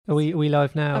Are we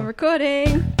live now? I'm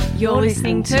recording. You're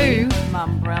listening to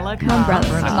Mumbrella Cast.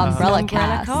 Mumbrella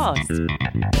Cast.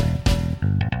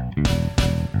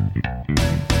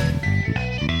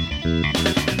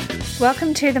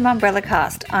 Welcome to the Mumbrella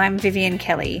Cast. I'm Vivian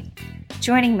Kelly.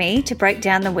 Joining me to break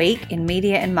down the week in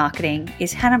media and marketing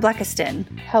is Hannah Blackiston.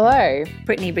 Hello.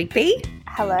 Brittany Rigby.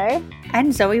 Hello.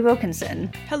 And Zoe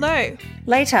Wilkinson. Hello.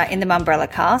 Later in the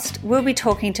Mumbrella Cast, we'll be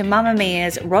talking to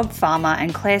Mamamia's Rob Farmer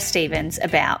and Claire Stevens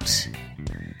about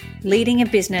leading a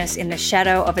business in the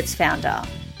shadow of its founder,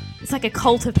 It's like a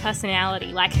cult of personality.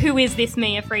 Like, who is this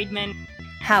Mia Friedman?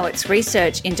 how its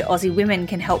research into Aussie women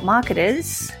can help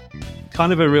marketers,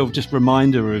 Kind of a real just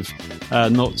reminder of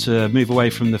not to move away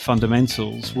from the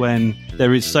fundamentals when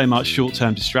there is so much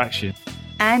short-term distraction.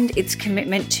 and its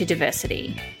commitment to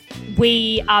diversity.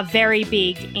 We are very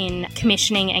big in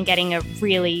commissioning and getting a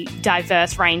really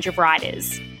diverse range of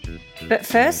writers. But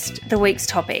first, the week's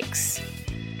topics.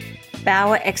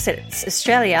 Bauer exits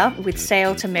Australia with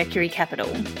sale to Mercury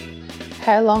Capital.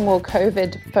 How long will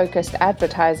COVID-focused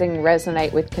advertising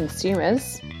resonate with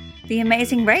consumers? The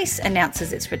Amazing Race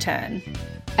announces its return.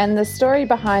 And the story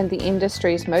behind the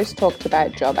industry's most talked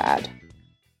about job ad.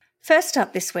 First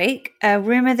up this week, a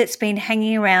rumour that's been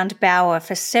hanging around Bauer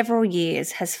for several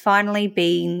years has finally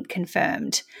been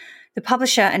confirmed. The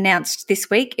publisher announced this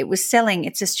week it was selling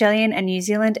its Australian and New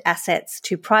Zealand assets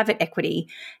to private equity,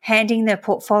 handing their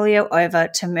portfolio over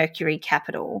to Mercury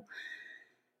Capital.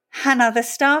 Hannah, the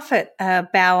staff at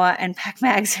Bauer and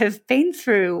PacMags have been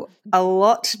through a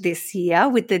lot this year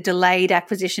with the delayed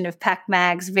acquisition of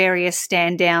PacMags, various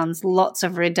stand-downs, lots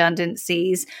of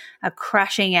redundancies, a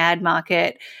crashing ad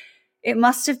market. It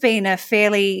must have been a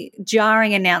fairly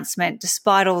jarring announcement,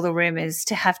 despite all the rumours,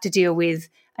 to have to deal with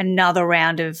another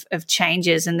round of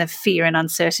changes and the fear and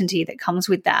uncertainty that comes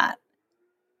with that.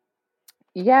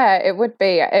 Yeah, it would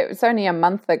be. It was only a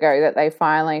month ago that they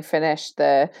finally finished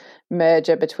the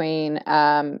merger between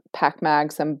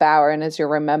PacMags and Bauer. And as you'll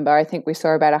remember, I think we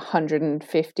saw about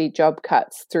 150 job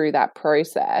cuts through that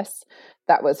process.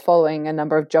 That was following a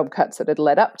number of job cuts that had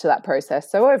led up to that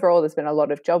process. So overall, there's been a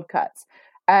lot of job cuts.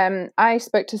 I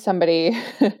spoke to somebody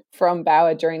from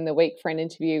Bauer during the week for an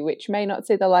interview, which may not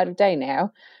see the light of day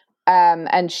now.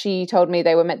 And she told me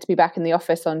they were meant to be back in the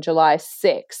office on July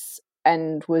 6th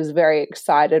and was very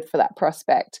excited for that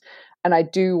prospect. And I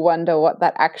do wonder what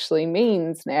that actually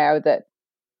means now that,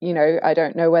 you know, I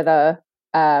don't know whether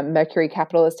Mercury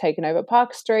Capital has taken over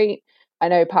Park Street. I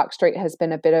know Park Street has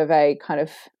been a bit of a kind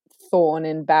of thorn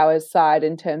in Bauer's side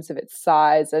in terms of its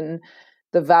size and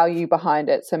the value behind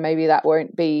it. So maybe that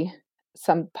won't be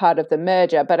some part of the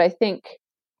merger. But I think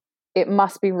it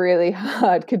must be really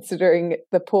hard considering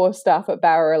the poor staff at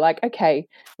Bauer are like, okay,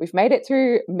 we've made it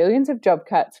through millions of job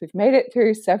cuts. We've made it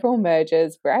through several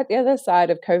mergers. We're at the other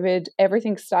side of COVID.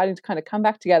 Everything's starting to kind of come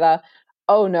back together.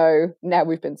 Oh no, now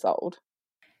we've been sold.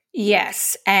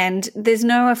 Yes, and there's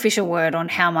no official word on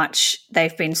how much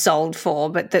they've been sold for,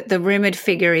 but the rumoured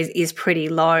figure is pretty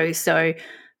low. So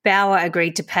Bauer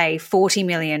agreed to pay $40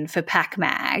 million for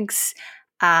PacMags.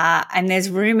 And there's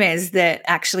rumours that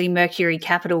actually Mercury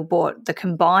Capital bought the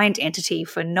combined entity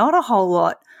for not a whole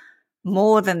lot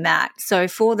more than that. So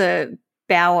for the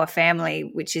Bauer family,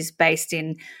 which is based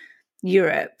in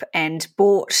Europe and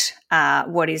bought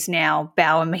what is now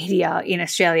Bauer Media in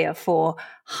Australia for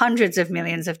hundreds of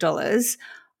millions of dollars,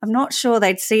 I'm not sure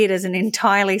they'd see it as an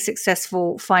entirely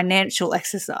successful financial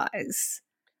exercise.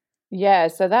 Yeah,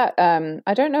 so that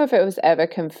I don't know if it was ever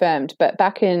confirmed, but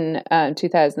back in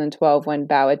 2012 when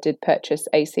Bauer did purchase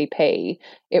ACP,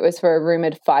 it was for a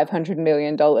rumored $500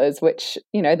 million, which,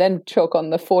 you know, then chalk on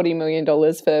the $40 million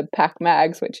for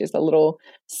PacMags, which is a little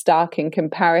stark in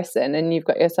comparison, and you've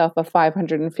got yourself a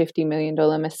 $550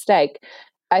 million mistake.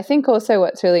 I think also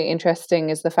what's really interesting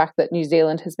is the fact that New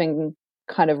Zealand has been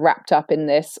kind of wrapped up in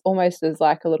this almost as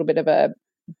like a little bit of a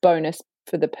bonus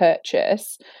for the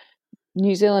purchase.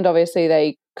 New Zealand, obviously,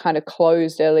 they kind of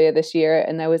closed earlier this year,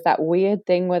 and there was that weird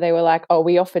thing where they were like, oh,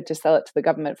 we offered to sell it to the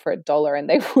government for $1 and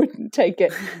they wouldn't take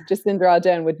it. Jacinda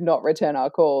Ardern would not return our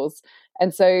calls.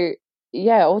 And so,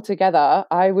 yeah, altogether,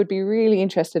 I would be really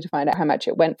interested to find out how much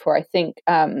it went for. I think,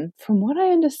 from what I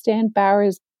understand, Bauer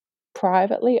is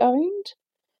privately owned.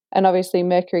 And obviously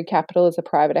Mercury Capital is a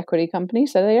private equity company,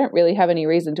 so they don't really have any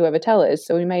reason to ever tell us,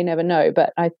 so we may never know.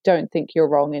 But I don't think you're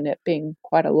wrong in it being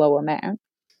quite a low amount.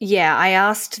 Yeah, I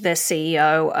asked the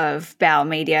CEO of Bauer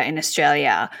Media in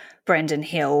Australia, Brendan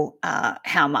Hill,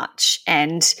 how much,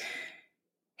 and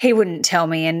he wouldn't tell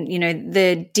me. And, you know,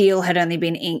 the deal had only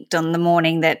been inked on the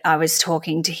morning that I was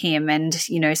talking to him. And,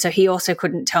 you know, so he also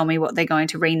couldn't tell me what they're going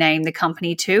to rename the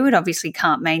company to. It obviously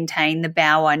can't maintain the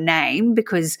Bauer name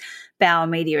because Bauer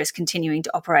Media is continuing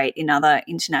to operate in other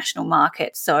international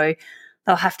markets. So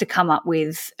they'll have to come up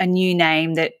with a new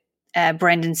name that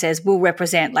Brendan says will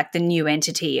represent like the new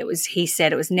entity. He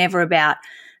said it was never about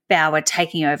Bauer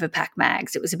taking over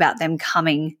PacMags. It was about them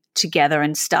coming together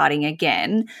and starting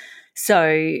again.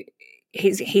 So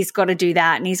he's got to do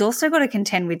that. And he's also got to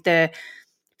contend with the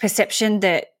perception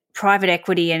that private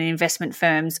equity and investment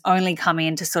firms only come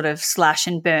in to sort of slash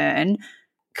and burn,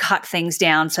 cut things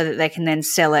down so that they can then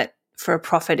sell it for a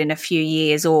profit in a few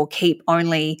years or keep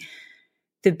only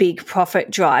the big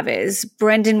profit drivers.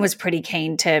 Brendan was pretty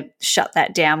keen to shut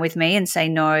that down with me and say,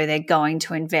 no, they're going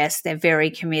to invest. They're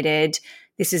very committed.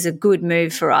 This is a good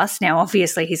move for us. Now,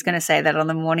 obviously, he's going to say that on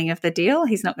the morning of the deal.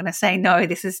 He's not going to say, no,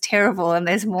 this is terrible and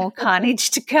there's more carnage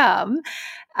to come.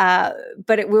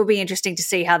 But it will be interesting to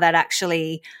see how that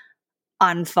actually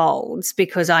unfolds,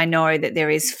 because I know that there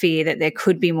is fear that there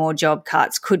could be more job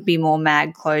cuts, could be more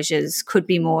mag closures, could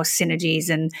be more synergies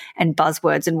and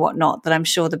buzzwords and whatnot that I'm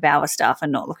sure the Bauer staff are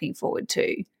not looking forward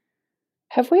to.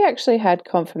 Have we actually had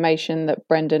confirmation that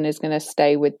Brendan is going to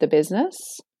stay with the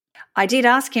business? I did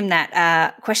ask him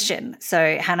that question.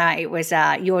 So, Hannah, it was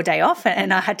your day off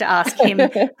and I had to ask him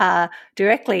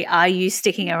directly, are you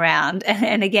sticking around?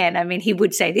 And again, I mean, he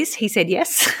would say this. He said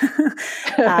yes.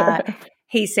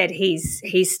 He said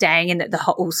he's staying and that the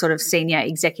whole sort of senior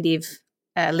executive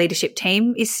leadership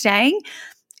team is staying,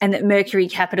 and that Mercury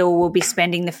Capital will be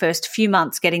spending the first few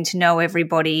months getting to know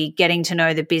everybody, getting to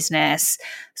know the business,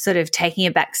 sort of taking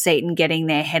a back seat and getting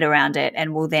their head around it,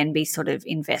 and will then be sort of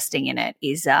investing in it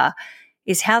is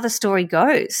how the story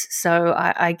goes. So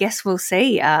I guess we'll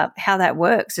see how that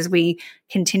works as we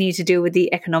continue to deal with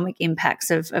the economic impacts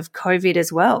of COVID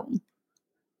as well.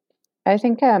 I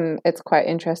think it's quite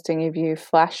interesting if you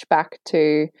flash back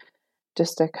to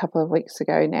just a couple of weeks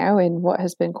ago now in what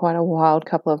has been quite a wild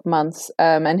couple of months,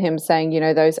 and him saying,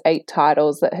 those 8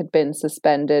 titles that had been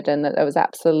suspended and that there was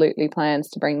absolutely plans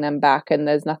to bring them back and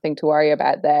there's nothing to worry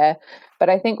about there. But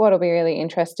I think what will be really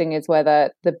interesting is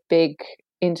whether the big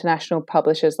international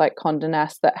publishers like Condé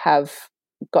Nast that have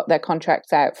got their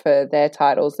contracts out for their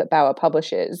titles that Bauer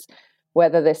publishes,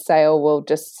 whether this sale will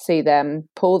just see them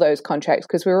pull those contracts,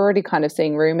 because we're already kind of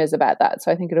seeing rumours about that.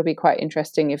 So I think it'll be quite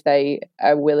interesting if they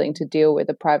are willing to deal with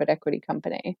a private equity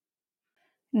company.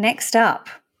 Next up,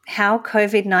 how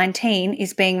COVID-19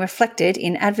 is being reflected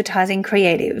in advertising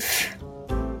creative.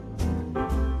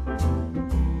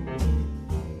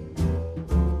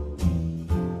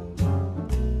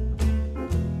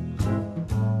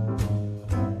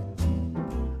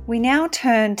 We now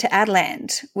turn to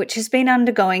Adland, which has been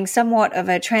undergoing somewhat of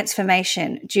a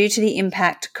transformation due to the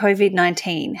impact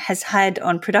COVID-19 has had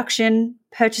on production,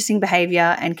 purchasing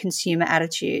behaviour and consumer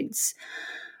attitudes.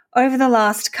 Over the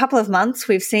last couple of months,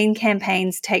 we've seen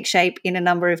campaigns take shape in a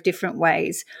number of different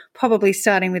ways, probably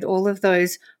starting with all of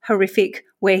those horrific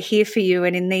 "we're here for you"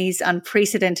 and in these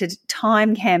unprecedented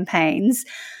time campaigns.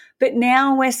 But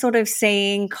now we're sort of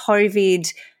seeing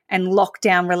COVID and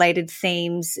lockdown-related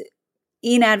themes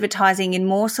in advertising in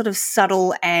more sort of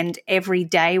subtle and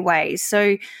everyday ways.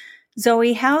 So,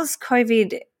 Zoe, how's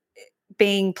COVID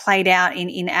being played out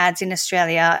in ads in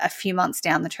Australia a few months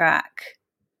down the track?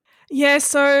 Yeah,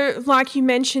 so like you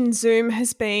mentioned, Zoom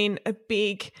has been a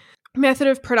big method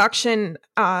of production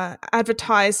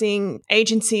advertising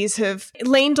agencies have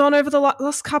leaned on over the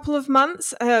last couple of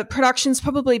months. Production's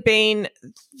probably been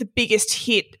the biggest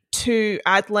hit to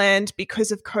Adland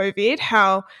because of COVID,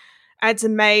 how ads are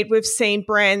made. We've seen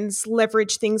brands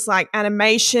leverage things like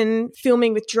animation,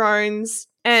 filming with drones,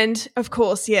 and of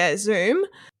course, Zoom.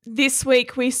 This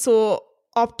week we saw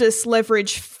Optus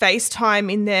leverage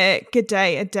FaceTime in their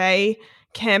G'day a Day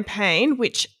campaign,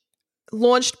 which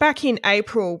launched back in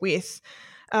April with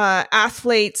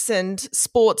athletes and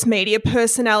sports media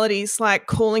personalities like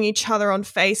calling each other on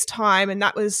FaceTime, and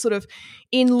that was sort of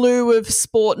in lieu of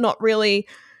sport not really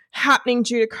happening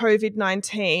due to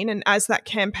COVID-19. And as that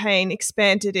campaign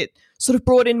expanded, it sort of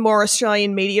brought in more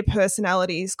Australian media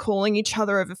personalities calling each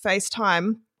other over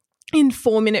FaceTime in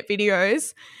 4-minute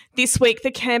videos. This week,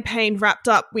 the campaign wrapped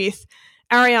up with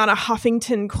Arianna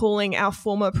Huffington calling our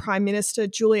former Prime Minister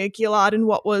Julia Gillard in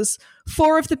what was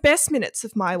 4 of the best minutes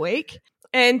of my week.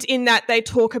 And in that, they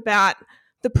talk about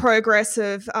the progress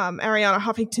of Arianna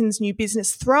Huffington's new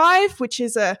business, Thrive, which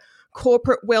is a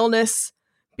corporate wellness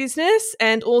business,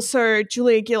 and also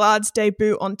Julia Gillard's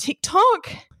debut on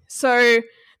TikTok. So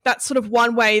that's sort of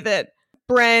one way that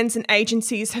brands and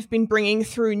agencies have been bringing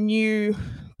through new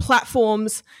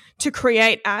platforms to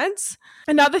create ads.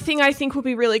 Another thing I think will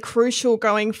be really crucial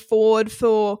going forward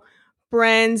for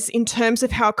brands in terms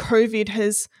of how COVID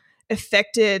has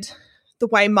affected the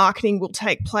way marketing will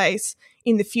take place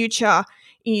in the future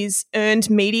is earned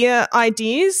media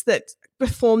ideas that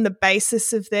form the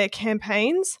basis of their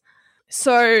campaigns.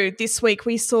 So this week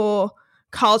we saw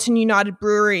Carlton United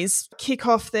Breweries kick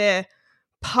off their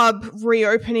pub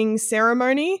reopening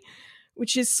ceremony,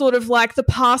 which is sort of like the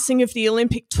passing of the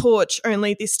Olympic torch,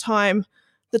 only this time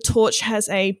the torch has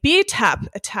a beer tap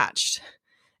attached,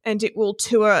 and it will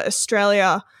tour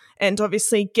Australia and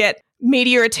obviously get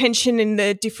media attention in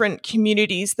the different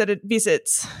communities that it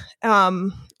visits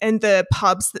and the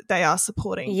pubs that they are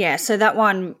supporting. Yeah, so that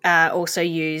one also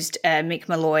used Mick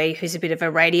Molloy, who's a bit of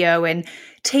a radio and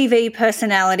TV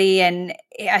personality, and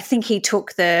I think he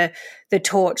took the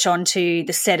torch onto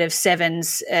the set of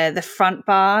Seven's The Front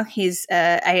Bar, his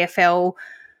AFL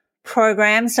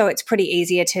program. So it's pretty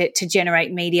easier to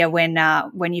generate media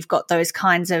when you've got those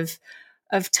kinds of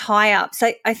tie-ups.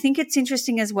 I think it's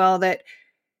interesting as well that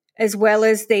as well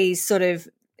as these sort of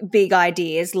big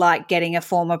ideas like getting a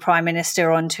former Prime Minister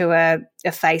onto a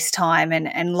FaceTime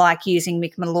and like using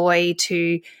Mick Molloy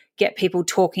to get people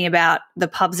talking about the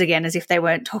pubs again as if they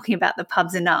weren't talking about the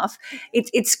pubs enough,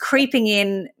 it's creeping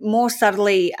in more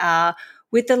subtly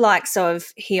with the likes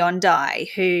of Hyundai,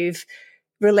 who've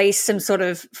released some sort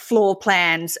of floor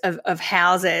plans of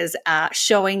houses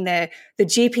showing the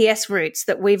GPS routes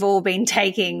that we've all been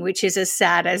taking, which is as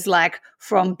sad as like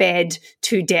from bed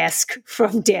to desk,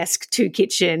 from desk to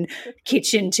kitchen,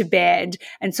 kitchen to bed,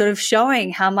 and sort of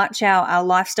showing how much our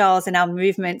lifestyles and our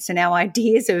movements and our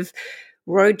ideas of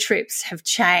road trips have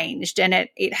changed. And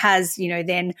it has,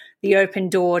 then the open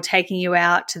door taking you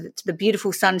out to the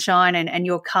beautiful sunshine and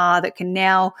your car that can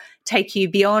now take you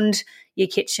beyond your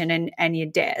kitchen and your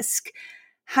desk.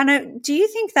 Hannah, do you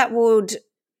think that would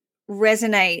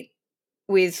resonate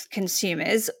with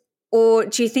consumers, or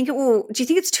do you think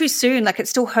it's too soon? Like, it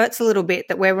still hurts a little bit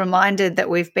that we're reminded that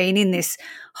we've been in this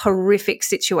horrific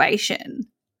situation?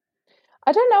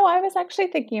 I don't know. I was actually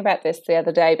thinking about this the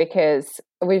other day because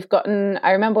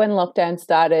I remember when lockdown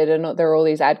started and there were all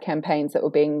these ad campaigns that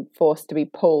were being forced to be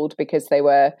pulled because they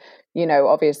were,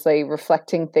 obviously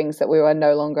reflecting things that we were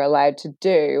no longer allowed to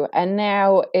do. And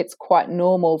now it's quite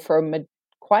normal for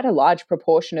quite a large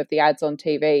proportion of the ads on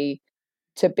TV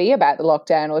to be about the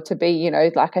lockdown, or to be,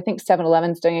 like I think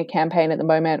 7-Eleven's doing a campaign at the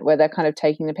moment where they're kind of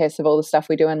taking the piss of all the stuff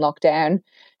we do in lockdown.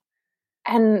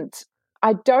 And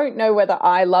I don't know whether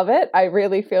I love it. I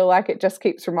really feel like it just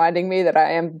keeps reminding me that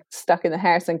I am stuck in the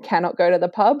house and cannot go to the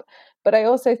pub. But I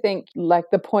also think like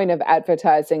the point of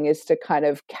advertising is to kind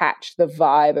of catch the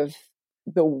vibe of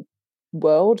the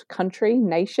world, country,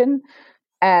 nation.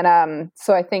 And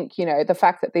so I think, the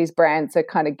fact that these brands are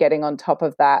kind of getting on top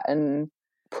of that and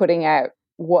putting out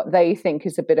what they think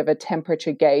is a bit of a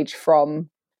temperature gauge from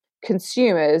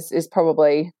consumers is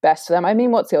probably best for them. I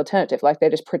mean, what's the alternative? Like, they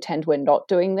just pretend we're not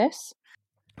doing this?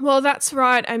 Well, that's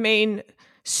right. I mean,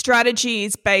 strategy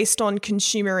is based on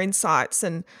consumer insights,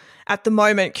 and at the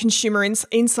moment, consumer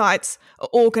insights are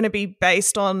all going to be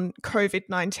based on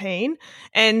COVID-19.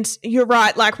 And you're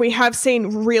right, like, we have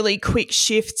seen really quick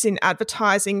shifts in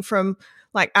advertising from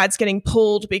like ads getting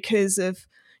pulled because of,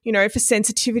 for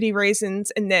sensitivity reasons,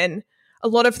 and then a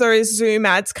lot of those Zoom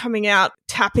ads coming out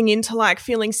tapping into like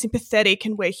feeling sympathetic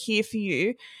and we're here for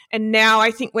you. And now I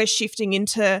think we're shifting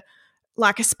into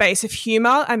like a space of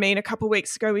humor. I mean, a couple of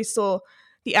weeks ago we saw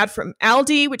the ad from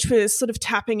Aldi, which was sort of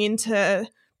tapping into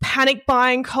panic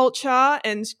buying culture,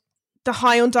 and the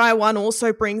Hyundai one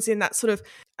also brings in that sort of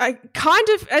kind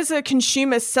of, as a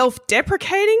consumer,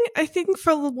 self-deprecating, I think,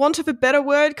 for want of a better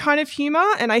word, kind of humor.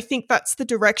 And I think that's the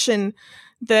direction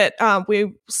that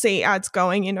we see ads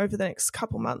going in over the next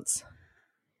couple months.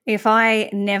 If I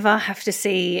never have to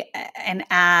see an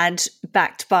ad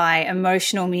backed by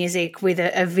emotional music with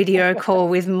a video call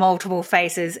with multiple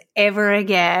faces ever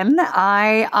again,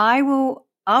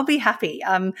 I'll be happy.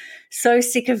 I'm so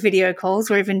sick of video calls.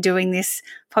 We're even doing this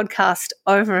podcast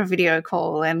over a video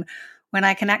call, and when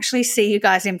I can actually see you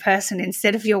guys in person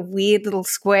instead of your weird little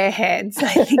square heads,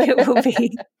 I think it will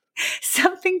be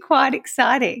something quite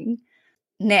exciting.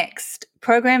 Next,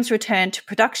 programs return to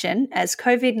production as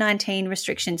COVID-19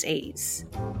 restrictions ease.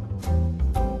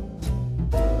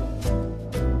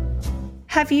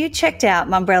 Have you checked out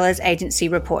Mumbrella's agency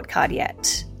report card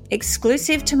yet?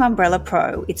 Exclusive to Mumbrella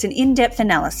Pro, it's an in-depth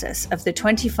analysis of the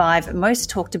 25 most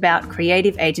talked about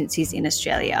creative agencies in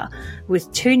Australia,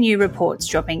 with 2 new reports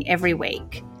dropping every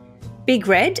week. Big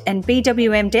Red and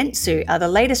BWM Dentsu are the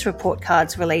latest report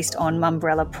cards released on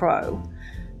Mumbrella Pro.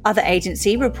 Other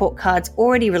agency report cards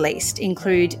already released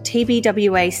include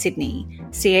TBWA Sydney,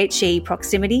 CHE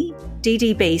Proximity,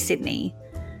 DDB Sydney,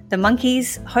 The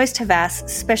Monkeys, Host Havas,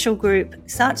 Special Group,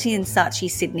 Saatchi & Saatchi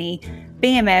Sydney,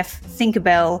 BMF,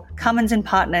 Thinkerbell, Cummins &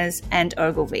 Partners and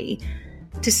Ogilvy.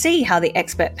 To see how the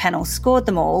expert panel scored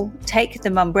them all, take the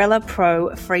Mumbrella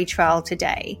Pro free trial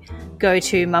today. Go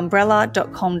to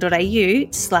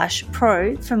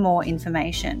mumbrella.com.au/pro for more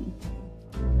information.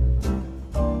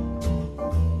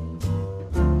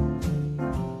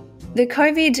 The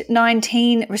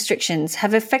COVID-19 restrictions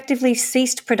have effectively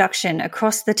ceased production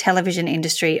across the television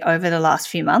industry over the last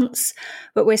few months,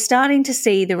 but we're starting to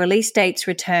see the release dates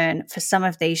return for some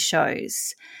of these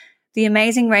shows. The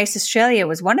Amazing Race Australia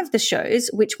was one of the shows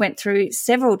which went through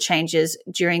several changes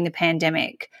during the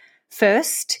pandemic.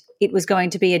 First, it was going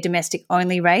to be a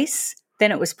domestic-only race,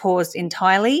 then it was paused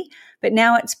entirely, but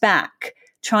now it's back,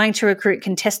 trying to recruit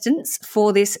contestants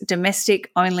for this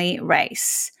domestic-only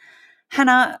race.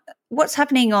 Hannah, what's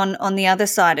happening on the other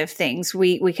side of things?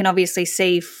 We can obviously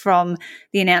see from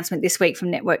the announcement this week from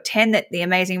Network 10 that the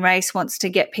Amazing Race wants to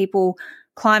get people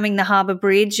climbing the Harbour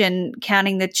Bridge and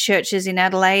counting the churches in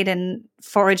Adelaide and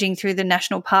foraging through the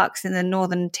national parks in the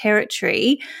Northern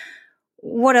Territory.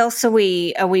 What else are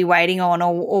we waiting on,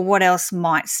 or what else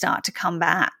might start to come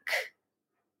back?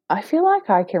 I feel like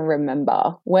I can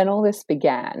remember when all this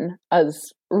began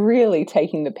as really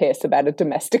taking the piss about a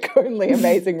domestic-only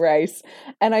Amazing Race.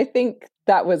 And I think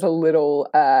that was a little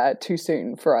too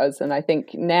soon for us. And I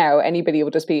think now anybody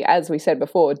will just be, as we said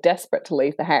before, desperate to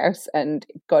leave the house. And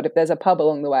God, if there's a pub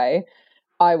along the way,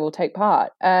 I will take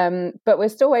part. But we're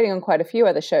still waiting on quite a few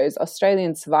other shows.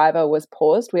 Australian Survivor was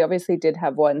paused. We obviously did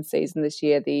have one season this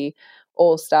year, the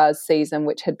All-Stars season,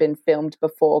 which had been filmed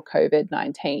before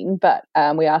COVID-19, but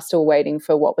we are still waiting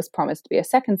for what was promised to be a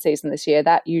second season this year.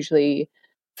 That usually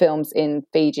films in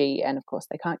Fiji, and of course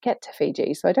they can't get to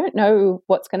Fiji, so I don't know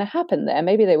what's going to happen there.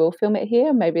 Maybe they will film it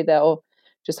here, maybe they'll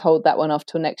just hold that one off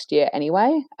till next year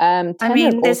anyway.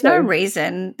 There's no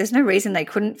reason they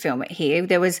couldn't film it here.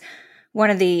 There was one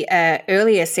of the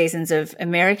earlier seasons of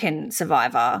American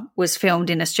Survivor was filmed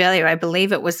in Australia. I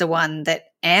believe it was the one that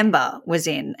Amber was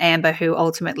in. Amber, who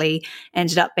ultimately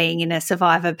ended up being in a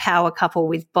Survivor power couple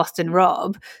with Boston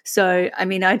Rob. So, I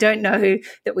mean, I don't know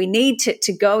that we need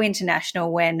to go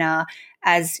international when,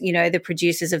 as you know, the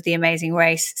producers of The Amazing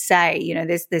Race say, you know,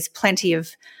 there's plenty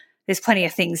of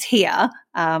things here.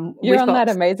 You're on that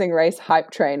Amazing Race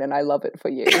hype train, and I love it for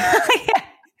you.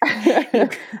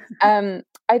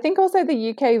 I think also the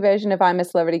UK version of I'm a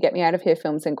Celebrity, Get Me Out of Here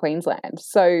films in Queensland.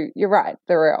 So you're right,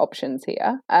 there are options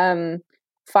here. 5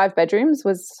 Bedrooms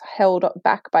was held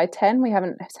back by 10. We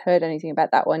haven't heard anything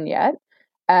about that one yet.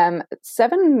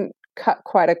 7 cut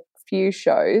quite a few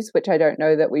shows, which I don't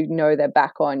know that we know they're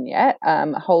back on yet.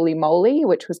 Holy Moly,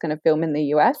 which was going to film in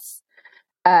the US.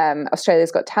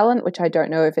 Australia's Got Talent, which I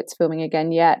don't know if it's filming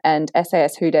again yet, and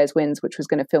SAS Who Dares Wins, which was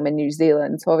going to film in New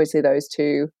Zealand. So obviously those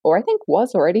two, or I think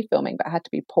was already filming but had to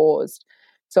be paused.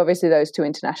 So obviously those 2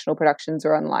 international productions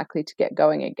are unlikely to get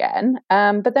going again.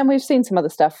 But then we've seen some other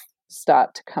stuff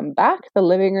start to come back. The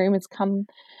Living Room is going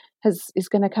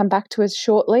to come back to us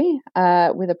shortly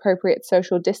with appropriate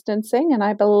social distancing, and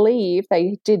I believe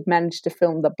they did manage to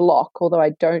film The Block, although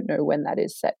I don't know when that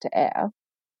is set to air.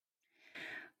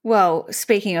 Well,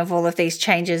 speaking of all of these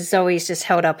changes, Zoe's just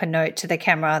held up a note to the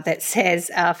camera that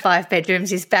says 5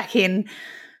 Bedrooms is back in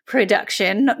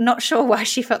production. Not sure why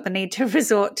she felt the need to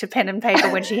resort to pen and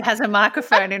paper when she has a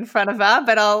microphone in front of her,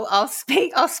 but I'll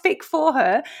speak for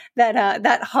her.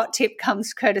 That hot tip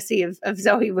comes courtesy of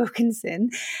Zoe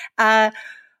Wilkinson. I've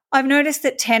noticed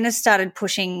that 10 has started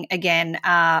pushing again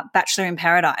Bachelor in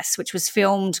Paradise, which was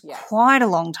filmed quite a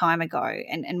long time ago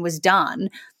and was done.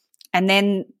 And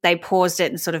then they paused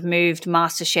it and sort of moved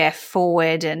MasterChef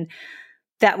forward, and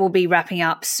that will be wrapping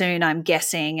up soon, I'm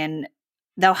guessing. And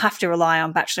they'll have to rely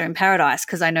on Bachelor in Paradise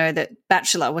because I know that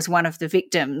Bachelor was one of the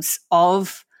victims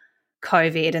of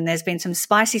COVID, and there's been some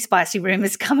spicy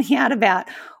rumours coming out about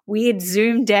weird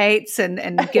Zoom dates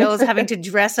and girls having to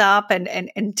dress up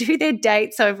and do their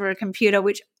dates over a computer,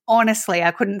 which honestly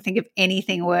I couldn't think of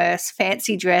anything worse,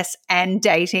 fancy dress and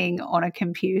dating on a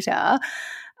computer.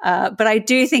 But I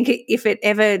do think if it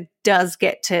ever does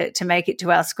get to make it to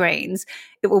our screens,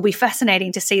 it will be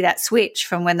fascinating to see that switch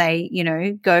from when they, you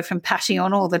know, go from pashing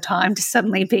on all the time to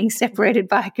suddenly being separated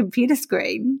by a computer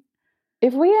screen.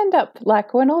 If we end up,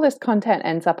 like, when all this content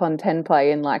ends up on 10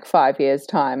 Play in like 5 years'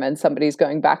 time and somebody's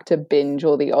going back to binge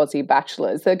all the Aussie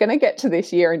Bachelors, they're going to get to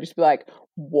this year and just be like,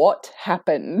 what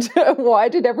happened? Why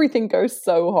did everything go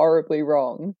so horribly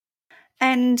wrong?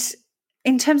 And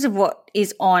in terms of what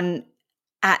is on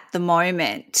at the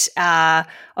moment,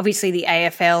 obviously the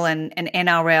AFL and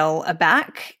NRL are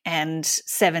back, and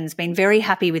Seven's been very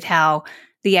happy with how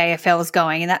the AFL is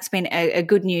going, and that's been a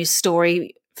good news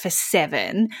story for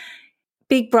Seven.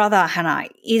 Big Brother, Hannah,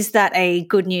 is that a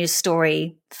good news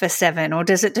story for Seven, or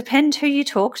does it depend who you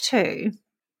talk to?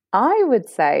 I would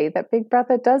say that Big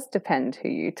Brother does depend who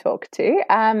you talk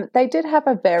to. They did have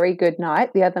a very good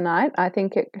night the other night. I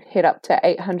think it hit up to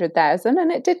 800,000,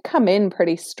 and it did come in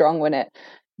pretty strong when it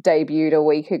debuted a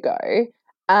week ago.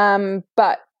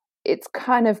 But it's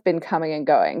kind of been coming and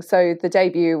going. So the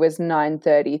debut was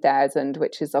 930,000,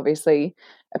 which is obviously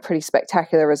a pretty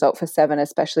spectacular result for Seven,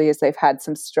 especially as they've had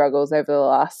some struggles over the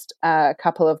last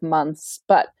couple of months.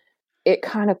 But it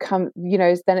kind of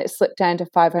then it slipped down to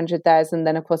 500,000.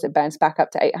 Then, of course, it bounced back up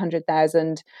to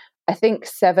 800,000. I think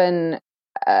Seven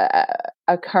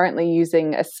are currently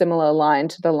using a similar line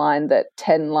to the line that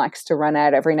 10 likes to run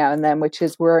out every now and then, which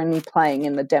is we're only playing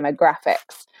in the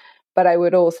demographics. But I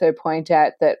would also point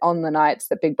out that on the nights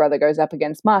that Big Brother goes up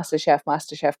against MasterChef,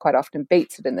 MasterChef quite often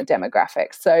beats it in the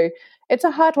demographics. So it's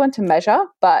a hard one to measure,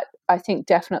 but I think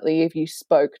definitely if you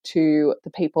spoke to the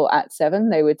people at Seven,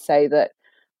 they would say that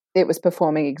it was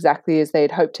performing exactly as they'd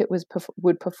hoped it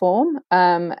would perform.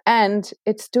 And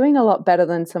it's doing a lot better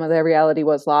than some of their reality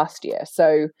was last year.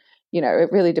 So,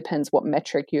 it really depends what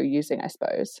metric you're using, I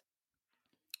suppose.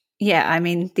 Yeah, I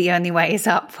mean, the only way is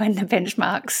up when the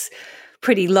benchmark's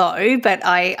pretty low. But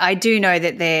I do know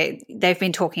that they've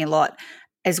been talking a lot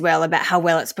as well about how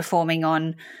well it's performing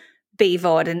on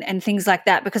BVOD and things like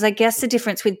that. Because I guess the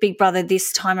difference with Big Brother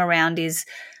this time around is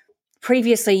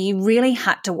previously you really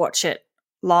had to watch it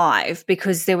live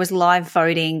because there was live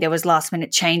voting, there was last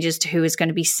minute changes to who was going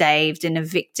to be saved and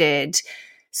evicted.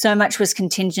 So much was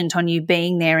contingent on you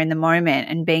being there in the moment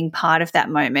and being part of that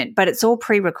moment. But it's all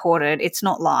pre-recorded. It's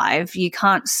not live. You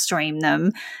can't stream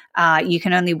them. You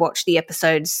can only watch the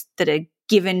episodes that are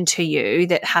given to you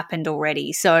that happened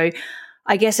already. So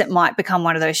I guess it might become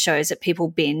one of those shows that people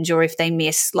binge, or if they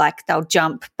miss, like they'll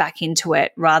jump back into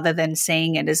it rather than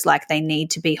seeing it as like they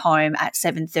need to be home at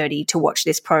 7:30 to watch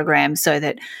this program so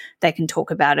that they can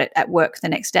talk about it at work the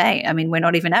next day. I mean, we're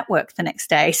not even at work the next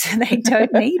day, so they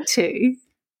don't need to.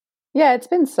 Yeah, it's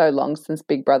been so long since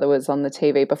Big Brother was on the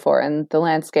TV before, and the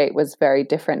landscape was very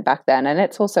different back then. And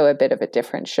it's also a bit of a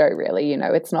different show, really.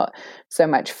 It's not so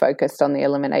much focused on the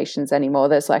eliminations anymore.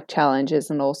 There's like challenges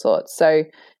and all sorts. So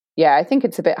yeah, I think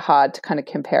it's a bit hard to kind of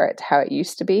compare it to how it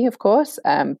used to be, of course.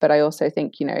 But I also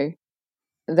think,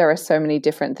 there are so many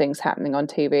different things happening on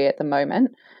TV at the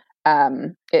moment.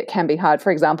 It can be hard.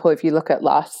 For example, if you look at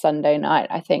last Sunday night,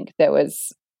 I think there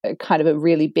was kind of a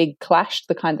really big clash,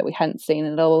 the kind that we hadn't seen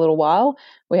in a little while.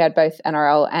 We had both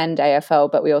NRL and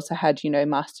AFL, but we also had,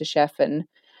 MasterChef and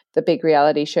the big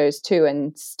reality shows too,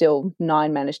 and still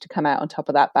 9 managed to come out on top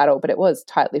of that battle, but it was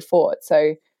tightly fought.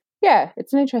 So yeah,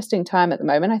 it's an interesting time at the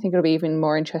moment. I think it'll be even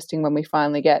more interesting when we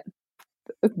finally get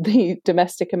the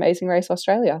domestic Amazing Race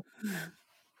Australia.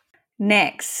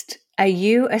 Next, are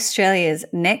you Australia's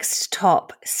next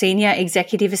top senior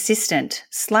executive assistant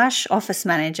 / office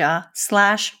manager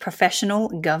 / professional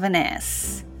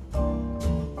governess?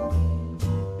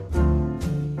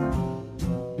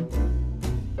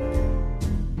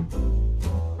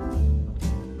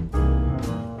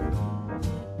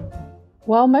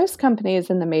 While most companies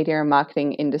in the media and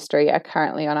marketing industry are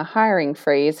currently on a hiring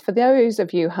freeze, for those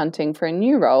of you hunting for a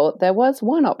new role, there was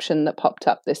one option that popped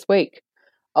up this week.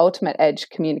 Ultimate Edge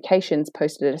Communications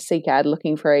posted a Seek ad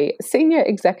looking for a senior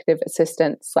executive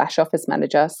assistant / office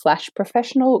manager /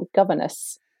 professional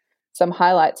governess. Some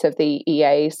highlights of the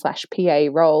EA / PA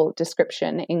role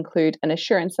description include an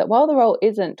assurance that while the role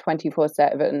isn't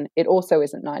 24/7, it also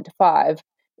isn't 9 to 5.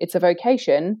 It's a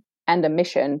vocation and a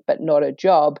mission, but not a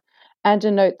job. And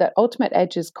a note that Ultimate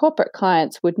Edge's corporate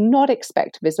clients would not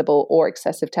expect visible or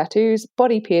excessive tattoos,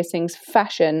 body piercings,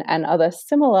 fashion, and other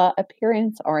similar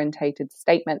appearance-orientated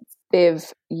statements.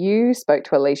 Viv, you spoke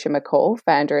to Alicia McCall,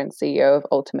 founder and CEO of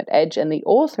Ultimate Edge and the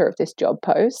author of this job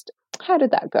post. How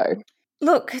did that go?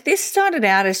 Look, this started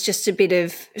out as just a bit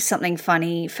of something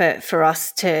funny for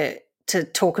us to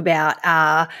talk about.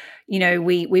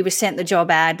 We were sent the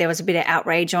job ad. There was a bit of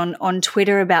outrage on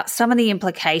Twitter about some of the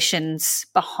implications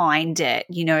behind it.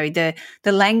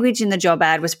 The language in the job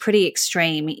ad was pretty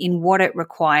extreme in what it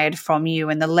required from you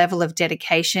and the level of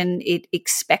dedication it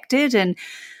expected. And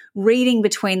reading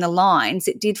between the lines,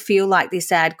 it did feel like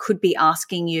this ad could be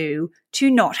asking you to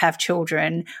not have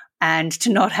children and to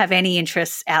not have any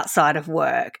interests outside of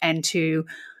work and to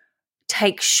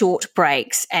take short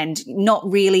breaks and not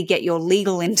really get your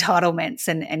legal entitlements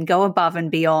and go above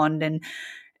and beyond and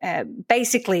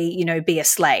basically, be a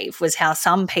slave was how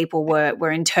some people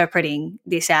were interpreting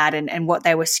this ad and what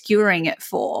they were skewering it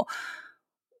for.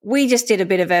 We just did a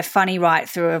bit of a funny write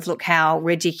through of look how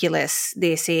ridiculous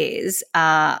this is.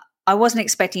 I wasn't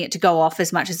expecting it to go off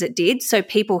as much as it did. So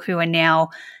people who are now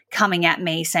coming at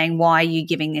me saying, why are you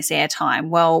giving this airtime?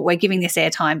 Well, we're giving this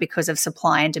airtime because of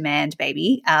supply and demand,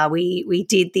 baby. We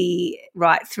did the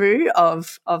write through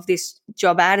of this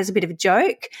job ad as a bit of a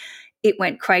joke. It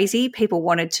went crazy. People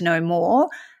wanted to know more.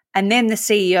 And then the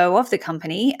CEO of the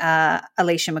company,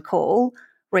 Alicia McCall,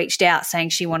 reached out saying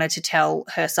she wanted to tell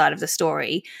her side of the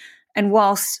story. And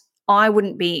whilst I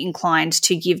wouldn't be inclined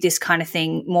to give this kind of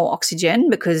thing more oxygen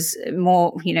because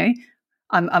more,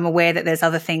 I'm aware that there's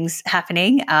other things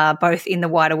happening, both in the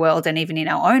wider world and even in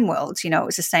our own world. It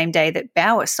was the same day that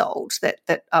Bauer sold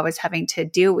that I was having to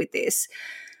deal with this.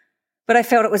 But I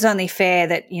felt it was only fair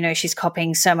that, she's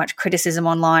copying so much criticism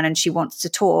online and she wants to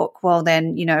talk. Well,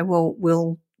 then,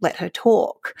 we'll let her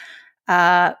talk.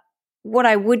 What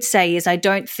I would say is I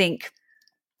don't think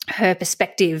her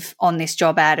perspective on this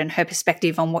job ad and her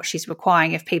perspective on what she's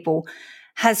requiring of people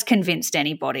has convinced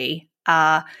anybody.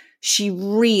 She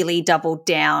really doubled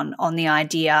down on the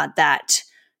idea that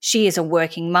she is a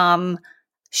working mum,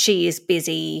 she is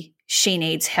busy, she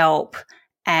needs help,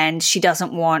 and she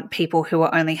doesn't want people who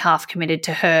are only half committed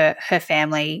to her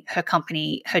family, her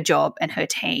company, her job, and her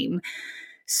team.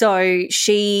 So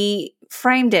she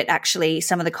framed it, actually,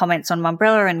 some of the comments on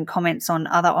Mumbrella and comments on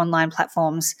other online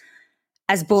platforms,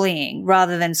 as bullying,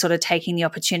 rather than sort of taking the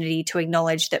opportunity to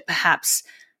acknowledge that perhaps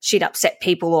she'd upset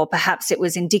people, or perhaps it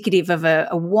was indicative of a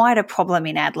wider problem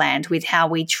in Adland with how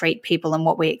we treat people and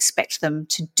what we expect them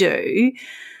to do.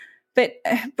 But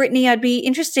Brittany, I'd be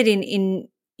interested in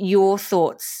your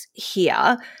thoughts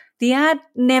here. The ad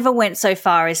never went so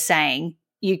far as saying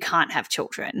you can't have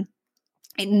children.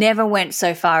 It never went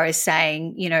so far as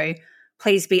saying,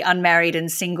 please be unmarried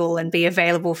and single and be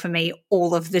available for me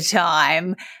all of the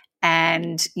time.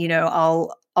 And,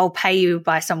 I'll pay you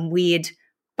by some weird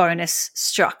bonus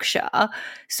structure.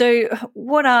 So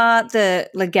what are the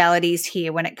legalities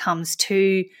here when it comes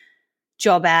to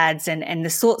job ads and the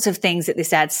sorts of things that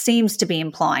this ad seems to be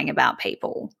implying about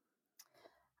people?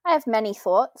 I have many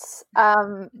thoughts.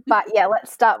 But yeah,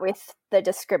 let's start with the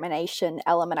discrimination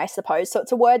element, I suppose. So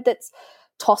it's a word that's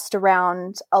tossed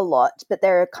around a lot, but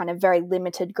there are kind of very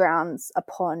limited grounds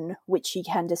upon which you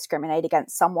can discriminate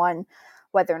against someone,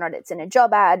 whether or not it's in a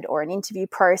job ad or an interview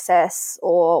process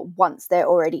or once they're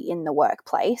already in the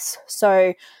workplace.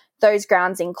 So those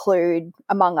grounds include,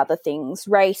 among other things,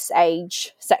 race,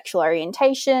 age, sexual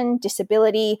orientation,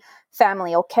 disability,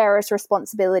 family or carers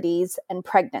responsibilities, and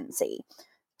pregnancy.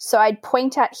 So I'd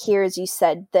point out here, as you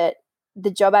said, that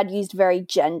the job ad used very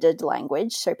gendered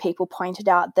language. So people pointed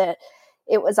out that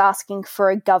it was asking for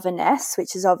a governess,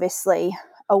 which is obviously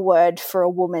a word for a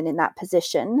woman in that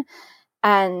position.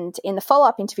 And in the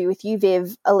follow-up interview with you,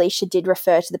 Viv, Alicia did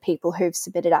refer to the people who've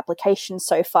submitted applications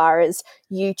so far as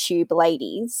YouTube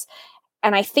ladies.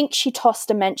 And I think she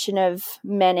tossed a mention of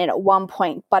men in at one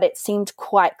point, but it seemed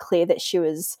quite clear that she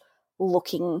was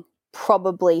looking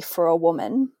probably for a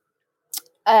woman.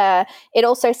 It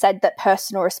also said that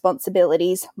personal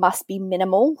responsibilities must be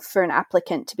minimal for an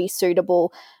applicant to be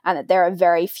suitable and that there are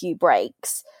very few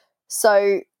breaks.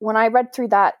 So when I read through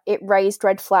that, it raised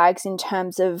red flags in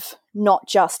terms of not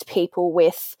just people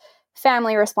with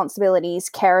family responsibilities,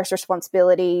 carers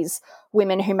responsibilities,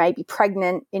 women who may be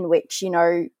pregnant, in which,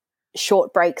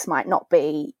 short breaks might not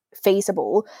be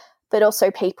feasible, but also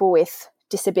people with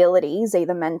disabilities,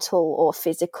 either mental or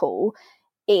physical.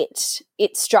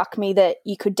 It struck me that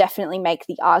you could definitely make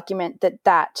the argument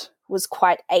that was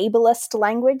quite ableist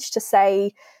language to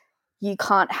say you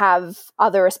can't have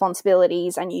other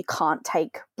responsibilities and you can't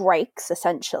take breaks,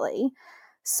 essentially.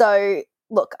 So,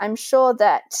 look, I'm sure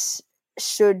that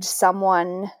should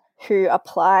someone who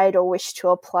applied or wished to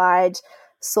apply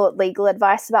sought legal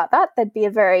advice about that, there'd be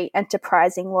a very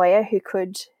enterprising lawyer who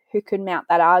could mount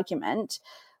that argument.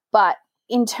 But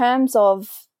in terms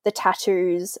of the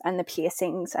tattoos and the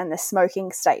piercings and the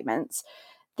smoking statements,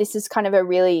 this is kind of a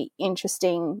really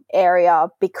interesting area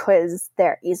because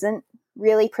there isn't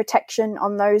really protection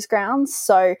on those grounds.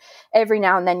 So every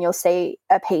now and then you'll see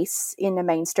a piece in a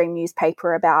mainstream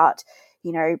newspaper about,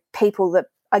 people that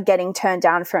are getting turned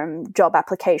down from job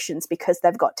applications because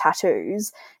they've got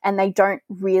tattoos and they don't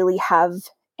really have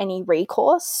any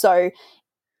recourse. So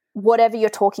whatever you're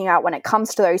talking about when it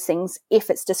comes to those things, if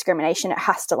it's discrimination, it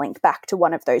has to link back to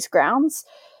one of those grounds.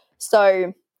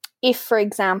 So if, for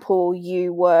example,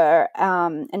 you were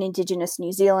an Indigenous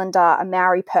New Zealander, a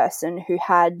Maori person who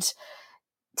had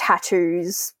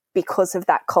tattoos because of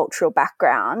that cultural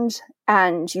background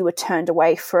and you were turned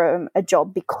away from a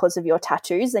job because of your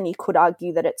tattoos, then you could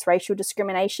argue that it's racial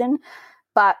discrimination.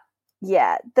 But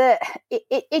yeah,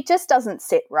 it just doesn't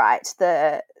sit right.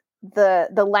 The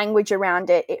language around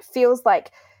it feels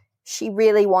like she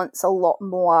really wants a lot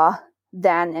more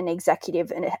than an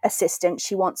executive assistant.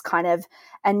 She wants kind of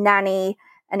a nanny,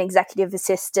 an executive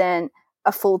assistant,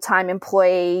 a full-time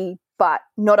employee, but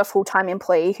not a full-time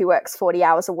employee who works 40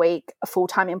 hours a week, a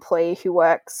full-time employee who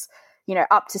works,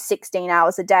 up to 16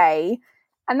 hours a day.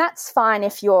 And that's fine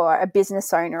if you're a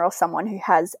business owner or someone who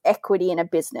has equity in a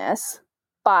business.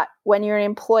 But when you're an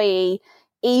employee,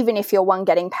 even if you're one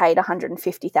getting paid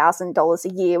 $150,000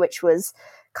 a year, which was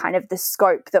kind of the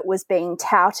scope that was being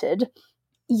touted,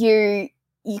 you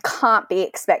can't be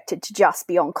expected to just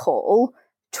be on call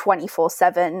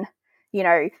 24/7.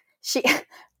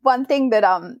 One thing that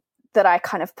I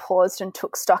kind of paused and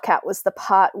took stock at was the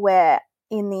part where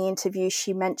in the interview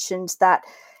she mentioned that,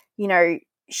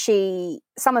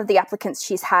 some of the applicants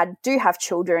she's had do have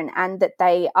children and that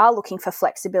they are looking for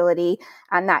flexibility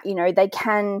and that, they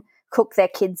can cook their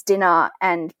kids dinner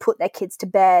and put their kids to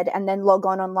bed and then log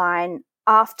on online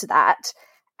after that,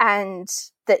 and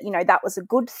that, that was a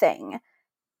good thing.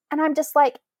 And I'm just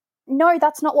like, no,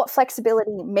 that's not what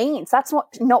flexibility means. That's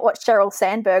not what Sheryl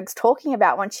Sandberg's talking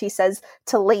about when she says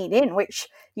to lean in, which,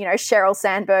 Sheryl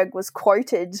Sandberg was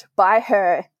quoted by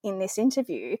her in this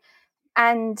interview.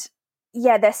 And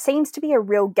yeah, there seems to be a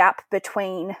real gap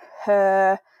between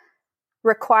her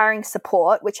requiring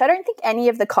support, which I don't think any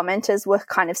of the commenters were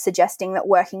kind of suggesting that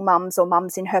working mums or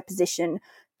mums in her position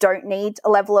don't need a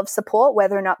level of support,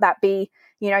 whether or not that be,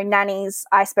 nannies.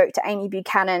 I spoke to Amy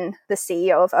Buchanan, the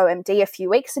CEO of OMD, a few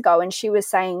weeks ago, and she was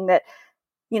saying that,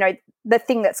 the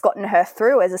thing that's gotten her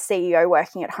through as a CEO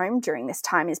working at home during this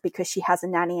time is because she has a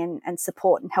nanny and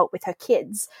support and help with her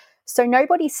kids. So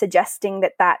nobody's suggesting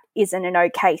that that isn't an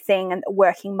okay thing and that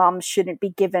working mums shouldn't be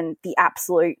given the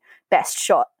absolute best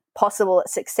shot possible at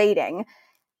succeeding.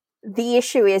 The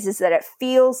issue is that it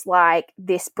feels like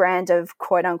this brand of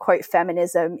quote unquote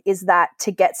feminism is that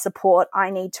to get support,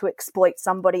 I need to exploit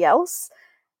somebody else.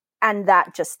 And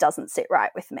that just doesn't sit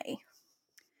right with me.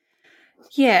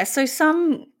 Yeah, so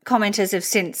some commenters have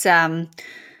since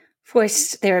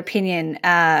voiced their opinion,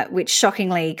 which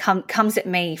shockingly comes at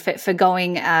me for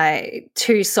going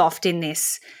too soft in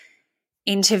this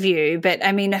interview. But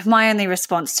I mean, my only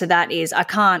response to that is I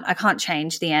can't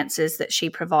change the answers that she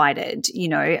provided.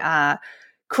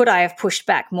 Could I have pushed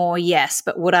back more? Yes.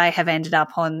 But would I have ended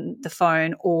up on the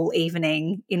phone all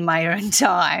evening in my own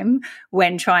time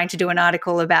when trying to do an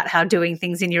article about how doing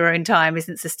things in your own time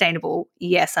isn't sustainable?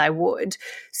 Yes, I would.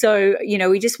 So,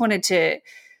 we just wanted to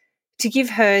give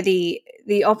her the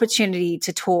opportunity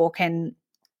to talk and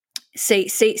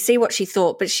see what she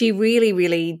thought. But she really,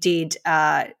 really did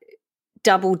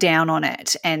double down on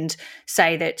it and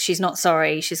say that she's not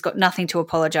sorry. She's got nothing to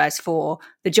apologize for.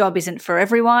 The job isn't for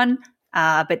everyone.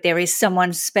 But there is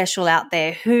someone special out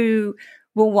there who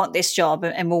will want this job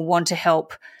and will want to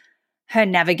help her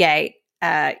navigate,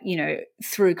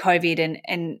 through COVID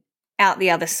and out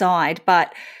the other side.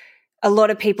 But a lot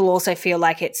of people also feel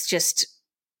like it's just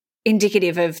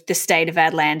indicative of the state of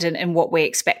ad land and what we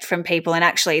expect from people, and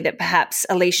actually that perhaps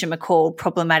Alicia McCall,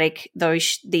 problematic though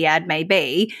the ad may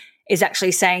be, is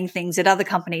actually saying things that other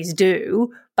companies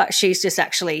do, but she's just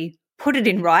actually put it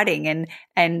in writing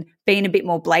and being a bit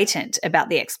more blatant about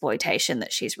the exploitation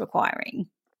that she's requiring.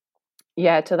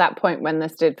 Yeah, to that point when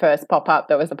this did first pop up,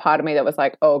 there was a part of me that was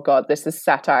like, oh God, this is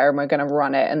satire and we're going to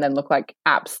run it and then look like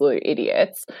absolute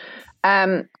idiots.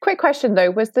 Quick question though,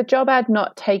 was the job ad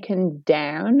not taken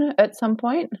down at some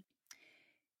point?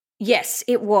 Yes,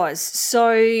 it was.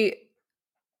 So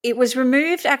it was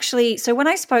removed actually. So when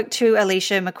I spoke to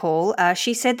Alicia McCall,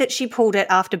 she said that she pulled it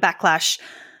after backlash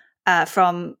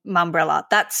from Mumbrella.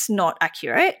 That's not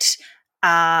accurate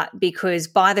because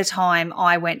by the time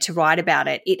I went to write about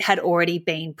it, it had already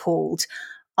been pulled.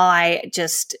 I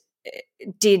just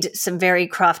did some very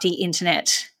crafty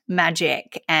internet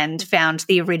magic and found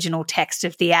the original text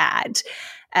of the ad.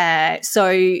 So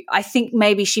I think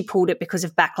maybe she pulled it because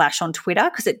of backlash on Twitter,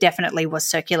 because it definitely was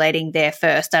circulating there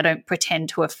first. I don't pretend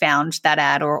to have found that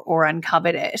ad or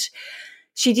uncovered it.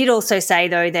 She did also say,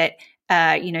 though, that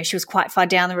she was quite far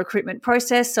down the recruitment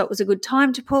process, so it was a good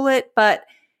time to pull it, but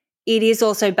it is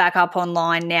also back up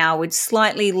online now with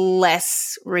slightly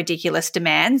less ridiculous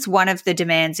demands. One of the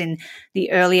demands in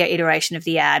the earlier iteration of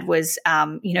the ad was,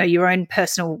 your own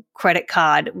personal credit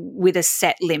card with a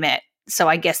set limit. So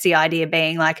I guess the idea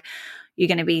being like you're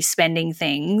going to be spending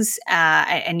things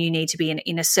and you need to be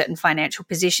in a certain financial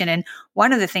position. And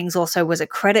one of the things also was a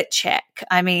credit check.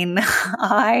 I mean,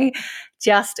 I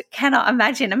just cannot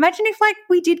imagine. Imagine if like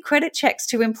we did credit checks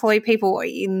to employ people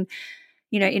in,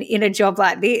 in a job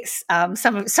like this.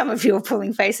 Some of you are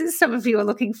pulling faces, some of you are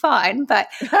looking fine, but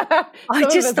I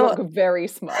just thought look very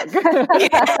smug.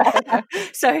 Yeah.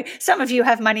 So some of you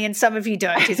have money and some of you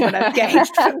don't, is what I've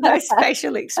gauged from those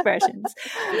facial expressions.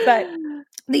 But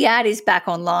the ad is back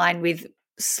online with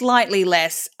slightly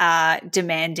less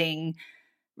demanding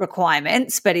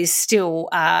requirements, but is still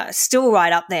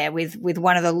right up there with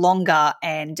one of the longer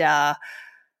and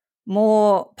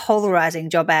more polarizing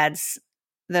job ads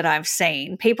that I've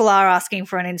seen. People are asking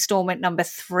for an installment number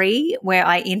 3 where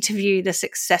I interview the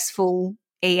successful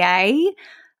EA.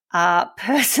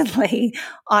 Personally,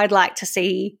 I'd like to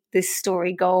see this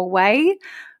story go away.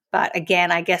 But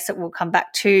again, I guess it will come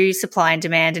back to supply and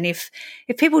demand. And if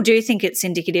people do think it's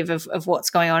indicative of what's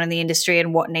going on in the industry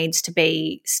and what needs to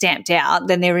be stamped out,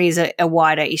 then there is a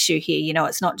wider issue here.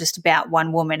 It's not just about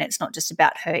one woman. It's not just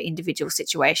about her individual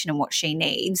situation and what she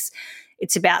needs.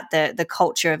 It's about the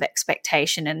culture of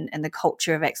expectation and the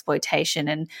culture of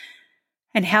exploitation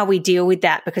and how we deal with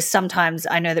that. Because sometimes,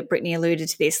 I know that Brittany alluded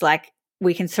to this, like,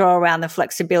 we can throw around the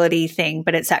flexibility thing,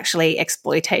 but it's actually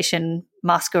exploitation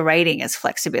masquerading as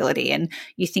flexibility. And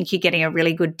you think you're getting a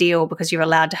really good deal because you're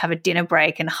allowed to have a dinner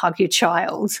break and hug your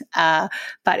child, but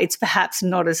it's perhaps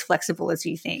not as flexible as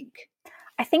you think.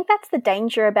 I think that's the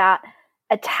danger about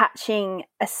attaching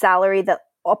a salary that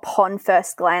upon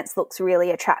first glance looks really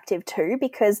attractive too,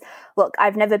 because look,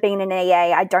 I've never been an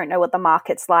EA. I don't know what the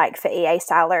market's like for EA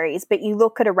salaries, but you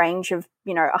look at a range of,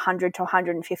 100 to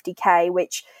 150K,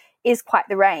 which is quite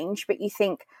the range, but you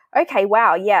think, okay,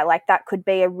 wow, yeah, like that could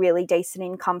be a really decent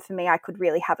income for me. I could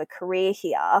really have a career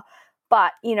here.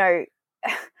 But,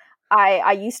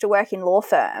 I used to work in law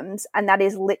firms, and that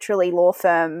is literally law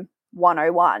firm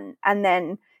 101. And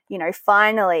then,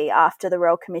 finally, after the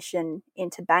Royal Commission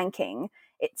into banking,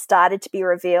 it started to be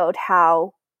revealed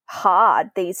how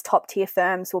hard these top tier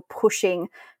firms were pushing,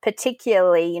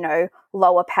 particularly,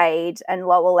 lower paid and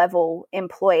lower level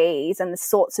employees, and the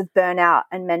sorts of burnout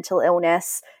and mental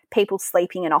illness, people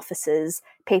sleeping in offices,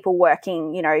 people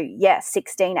working,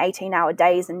 16, 18-hour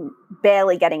days and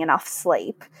barely getting enough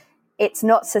sleep. It's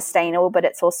not sustainable, but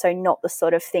it's also not the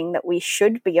sort of thing that we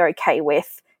should be okay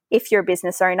with if you're a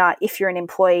business owner, if you're an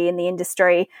employee in the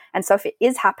industry. And so if it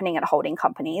is happening at holding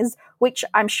companies, which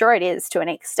I'm sure it is to an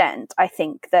extent, I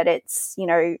think that it's,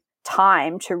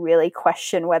 time to really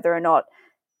question whether or not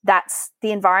that's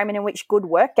the environment in which good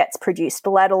work gets produced,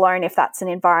 let alone if that's an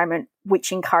environment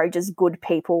which encourages good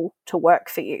people to work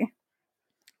for you.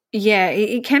 Yeah,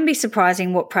 it can be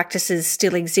surprising what practices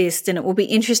still exist, and it will be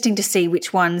interesting to see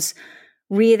which ones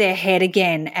rear their head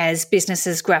again as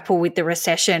businesses grapple with the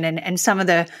recession and some of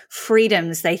the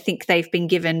freedoms they think they've been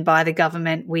given by the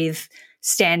government with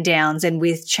stand downs and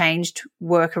with changed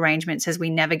work arrangements as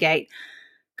we navigate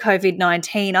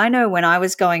COVID-19. I know when I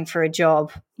was going for a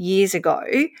job years ago,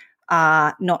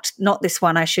 not this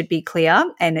one, I should be clear,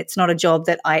 and it's not a job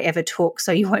that I ever took,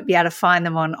 so you won't be able to find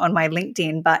them on my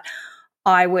LinkedIn, but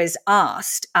I was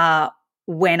asked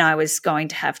when I was going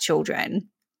to have children.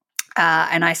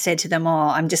 And I said to them,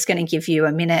 I'm just going to give you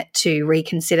a minute to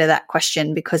reconsider that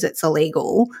question because it's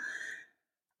illegal.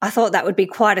 I thought that would be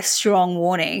quite a strong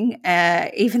warning.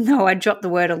 Even though I dropped the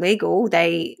word illegal,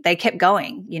 they kept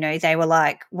going. They were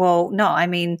like, well, no, I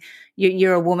mean,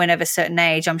 you're a woman of a certain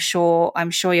age. I'm sure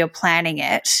you're planning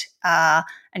it.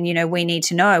 And, we need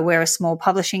to know, we're a small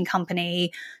publishing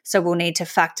company, so we'll need to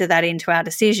factor that into our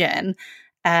decision.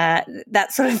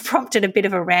 That sort of prompted a bit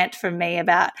of a rant from me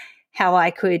about how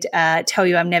I could tell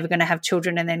you I'm never going to have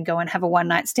children and then go and have a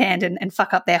one-night stand and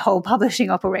fuck up their whole publishing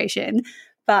operation.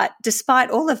 But despite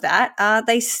all of that,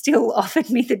 they still offered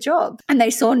me the job. And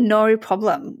they saw no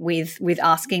problem with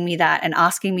asking me that and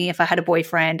asking me if I had a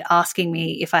boyfriend, asking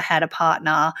me if I had a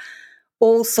partner,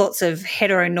 all sorts of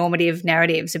heteronormative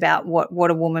narratives about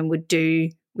what a woman would do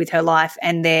with her life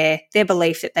and their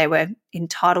belief that they were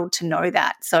entitled to know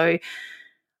that. So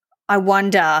I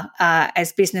wonder,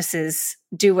 as businesses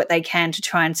do what they can to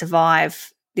try and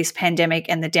survive this pandemic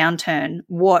and the downturn,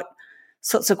 what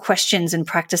sorts of questions and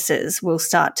practices we'll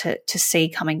start to see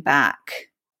coming back.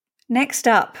 Next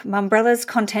up, Mumbrella's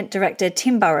content director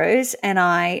Tim Burrows and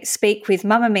I speak with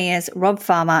Mamamia's Rob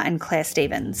Farmer and Claire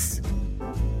Stevens.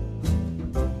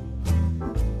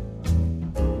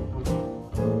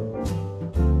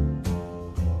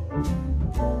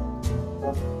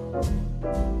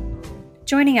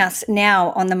 Joining us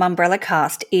now on the Mumbrella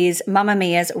cast is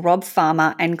Mamamia's Rob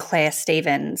Farmer and Claire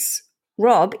Stevens.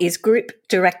 Rob is Group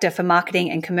Director for Marketing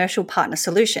and Commercial Partner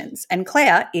Solutions, and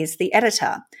Claire is the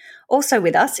editor. Also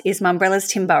with us is Mumbrella's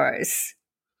Tim Burrows.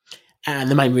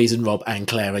 And the main reason Rob and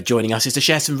Claire are joining us is to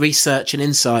share some research and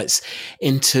insights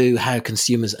into how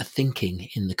consumers are thinking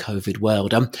in the COVID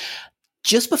world.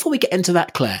 Just before we get into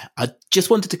that, Claire, I just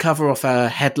wanted to cover off a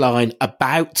headline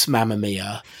about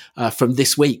Mamamia from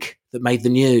this week that made the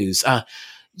news.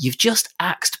 You've just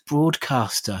axed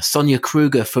broadcaster Sonia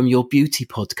Kruger from your beauty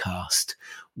podcast.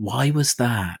 Why was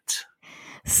that?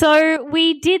 So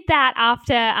we did that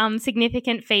after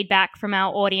significant feedback from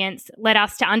our audience led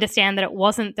us to understand that it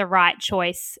wasn't the right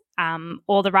choice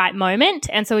or the right moment.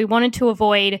 And so we wanted to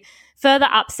avoid further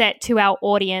upset to our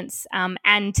audience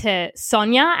and to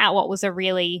Sonia at what was a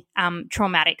really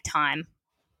traumatic time.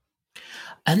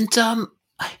 And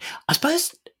I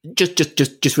suppose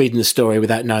just reading the story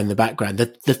without knowing the background,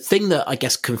 the thing that I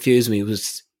guess confused me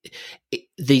was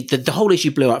the whole issue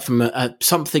blew up from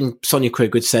something Sonia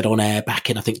Kruger had said on air back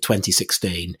in, I think,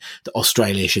 2016, that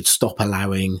Australia should stop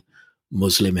allowing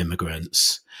Muslim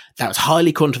immigrants. That was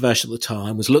highly controversial at the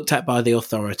time, was looked at by the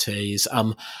authorities.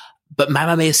 But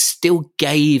Mamamia still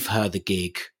gave her the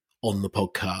gig on the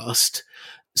podcast.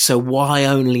 So why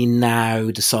only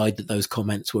now decide that those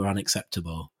comments were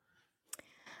unacceptable?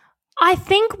 I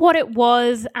think what it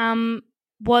was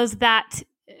that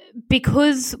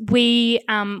because we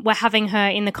were having her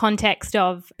in the context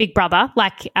of Big Brother,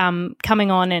 like coming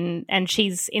on and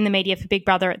she's in the media for Big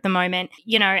Brother at the moment,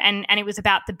 you know, and it was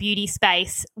about the beauty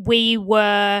space. We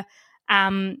were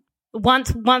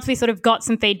once we sort of got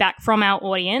some feedback from our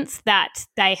audience that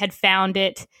they had found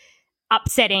it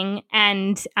upsetting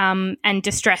and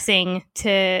distressing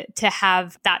to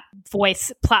have that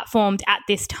voice platformed at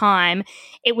this time.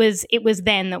 It was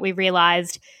then that we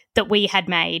realised that we had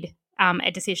made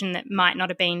a decision that might not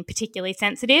have been particularly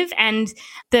sensitive. And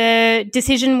the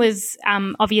decision was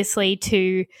obviously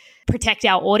to protect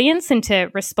our audience and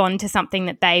to respond to something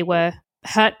that they were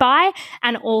hurt by,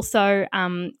 and also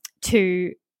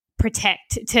to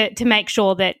protect, to make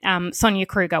sure that Sonia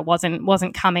Kruger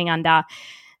wasn't coming under,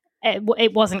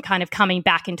 it wasn't kind of coming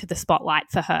back into the spotlight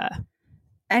for her.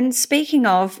 And speaking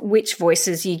of which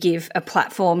voices you give a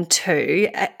platform to,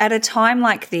 at a time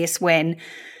like this when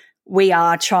we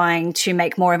are trying to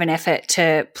make more of an effort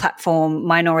to platform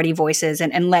minority voices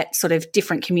and let sort of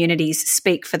different communities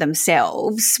speak for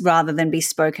themselves rather than be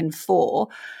spoken for,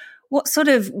 what sort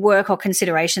of work or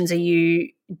considerations are you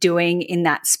doing in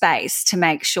that space to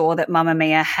make sure that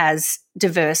Mamamia has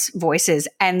diverse voices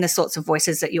and the sorts of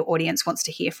voices that your audience wants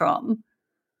to hear from?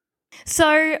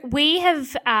 So we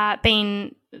have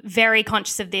been very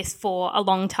conscious of this for a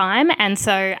long time. And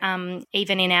so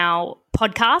even in our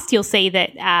podcast, you'll see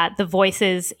that the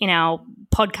voices in our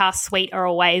podcast suite are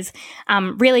always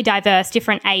really diverse,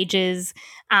 different ages,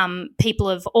 people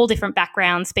of all different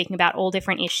backgrounds speaking about all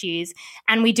different issues.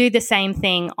 And we do the same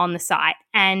thing on the site.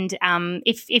 And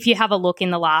if you have a look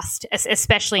in the last,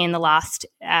 especially in the last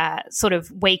sort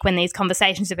of week when these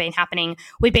conversations have been happening,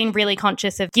 we've been really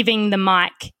conscious of giving the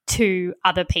mic to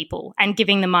other people and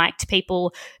giving the mic to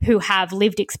people who have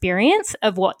lived experience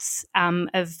of what's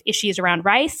of issues around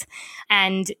race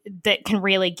and that can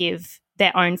really give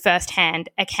their own firsthand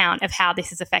account of how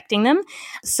this is affecting them.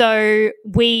 So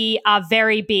we are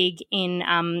very big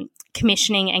in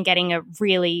commissioning and getting a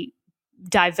really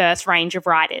diverse range of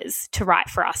writers to write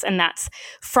for us, and that's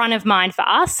front of mind for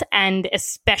us, and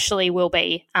especially will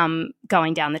be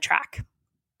going down the track.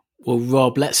 Well,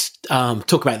 Rob, let's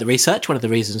talk about the research, one of the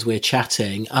reasons we're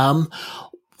chatting.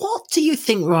 What do you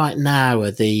think right now are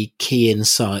the key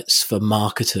insights for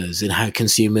marketers in how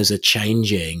consumers are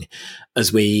changing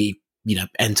as we,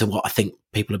 enter what I think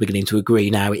people are beginning to agree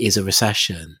now is a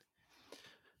recession?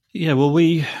 Yeah, well,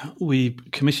 we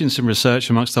commissioned some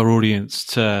research amongst our audience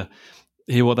to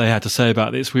hear what they had to say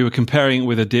about this. We were comparing it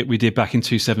with a dip we did back in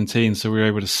 2017, so we were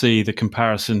able to see the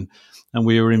comparison, and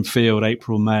we were in field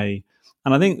April, May.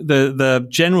 And I think the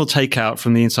general takeout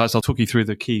from the insights, I'll talk you through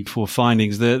the key 4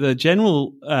 findings. The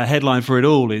general headline for it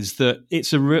all is that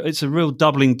it's a real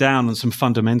doubling down on some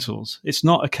fundamentals. It's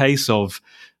not a case of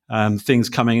things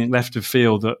coming left of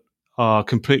field that are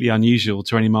completely unusual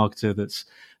to any marketer that's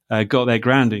got their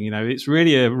grounding. It's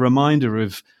really a reminder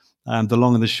of the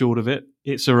long and the short of it.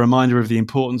 It's a reminder of the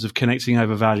importance of connecting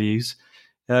over values.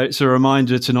 It's a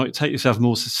reminder to not take yourself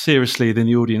more seriously than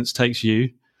the audience takes you.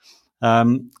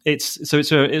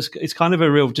 It's kind of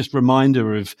a real just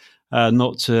reminder of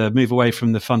not to move away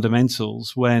from the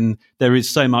fundamentals when there is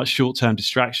so much short-term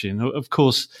distraction. Of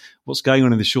course, what's going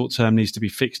on in the short term needs to be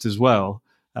fixed as well.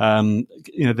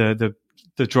 The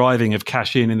driving of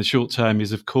cash in the short term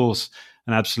is, of course,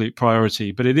 an absolute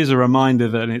priority. But it is a reminder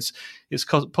that it's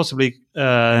possibly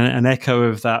an echo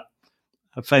of that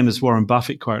famous Warren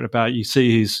Buffett quote about you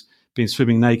see who's been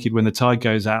swimming naked when the tide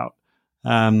goes out.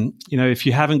 If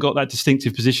you haven't got that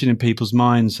distinctive position in people's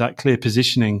minds, that clear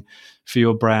positioning for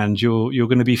your brand, you're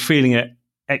going to be feeling it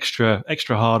extra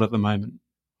hard at the moment.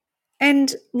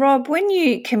 And Rob, when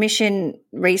you commission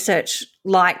research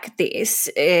like this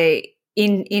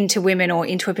into women or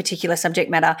into a particular subject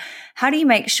matter, how do you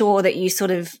make sure that you sort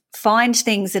of find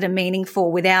things that are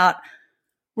meaningful without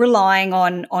relying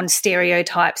on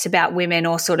stereotypes about women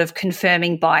or sort of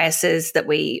confirming biases that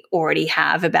we already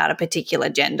have about a particular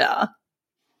gender?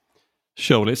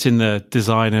 Sure, it's in the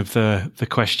design of the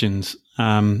questions,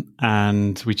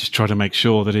 and we just try to make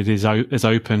sure that it is as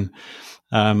open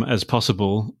as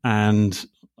possible and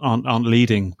aren't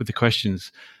leading with the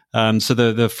questions. So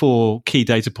the 4 key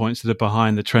data points that are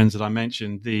behind the trends that I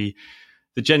mentioned, the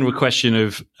general question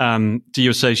of do you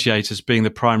associate as being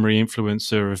the primary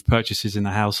influencer of purchases in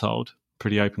the household?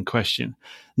 Pretty open question.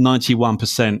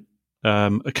 91%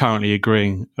 are currently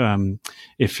agreeing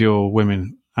if you're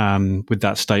women with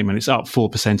that statement. It's up 4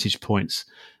 percentage points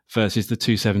versus the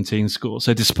 2017 score.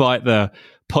 So despite the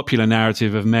popular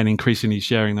narrative of men increasingly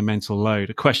sharing the mental load,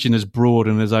 a question as broad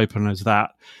and as open as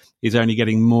that is only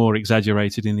getting more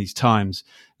exaggerated in these times.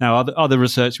 Now, other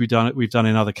research we've done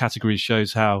in other categories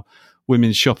shows how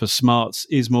women's shopper smarts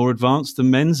is more advanced than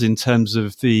men's in terms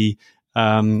of the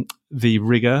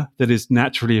rigor that is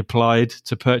naturally applied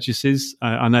to purchases.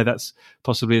 I know that's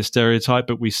possibly a stereotype,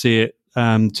 but we see it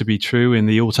to be true in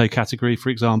the auto category, for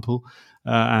example,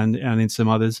 and in some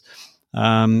others.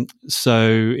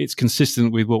 So it's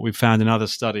consistent with what we've found in other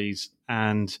studies.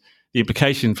 And the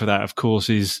implication for that, of course,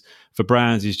 is for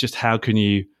brands is just how can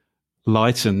you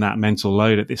lighten that mental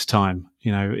load at this time?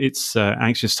 It's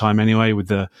anxious time anyway with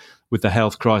the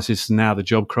health crisis and now the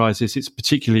job crisis. It's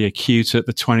particularly acute at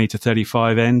the 20 to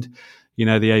 35 end.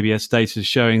 The ABS data is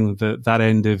showing that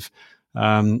end of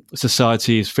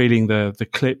society is feeling the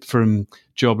clip from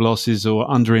job losses or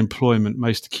underemployment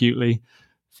most acutely.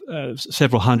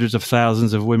 Several hundreds of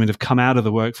thousands of women have come out of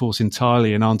the workforce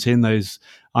entirely and aren't in those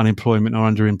unemployment or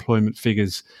underemployment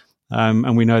figures.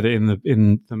 And we know that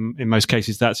in most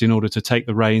cases that's in order to take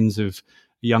the reins of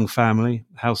a young family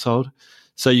household.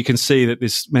 So you can see that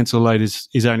this mental load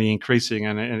is only increasing,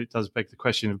 and it does beg the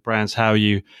question of brands: how are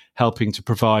you helping to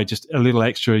provide just a little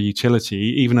extra utility?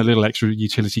 Even a little extra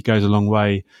utility goes a long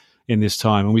way in this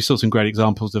time. And we saw some great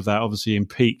examples of that, obviously, in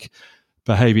peak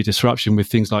behavior disruption with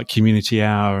things like Community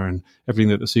Hour and everything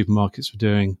that the supermarkets were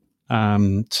doing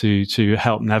to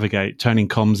help navigate turning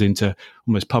comms into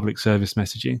almost public service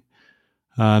messaging.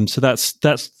 So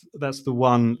that's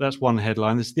one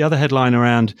headline. There's the other headline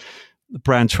around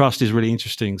brand trust is really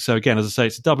interesting. So again, as I say,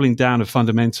 it's a doubling down of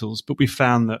fundamentals, but we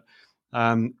found that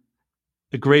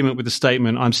agreement with the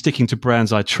statement, I'm sticking to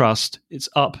brands I trust, it's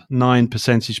up 9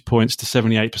 percentage points to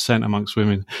 78% amongst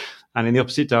women. And in the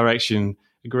opposite direction,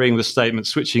 agreeing with the statement,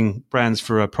 switching brands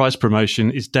for a price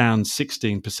promotion is down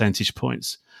 16 percentage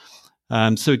points.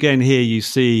 So again, here you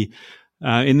see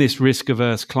in this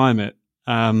risk-averse climate,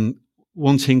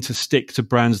 wanting to stick to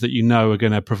brands that are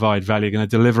going to provide value, going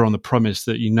to deliver on the promise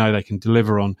that they can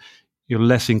deliver on. You're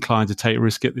less inclined to take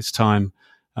risk at this time.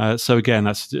 So again,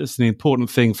 that's an important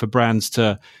thing for brands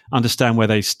to understand where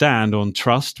they stand on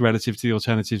trust relative to the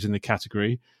alternatives in the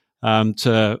category,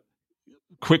 to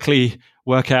quickly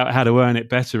work out how to earn it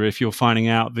better if you're finding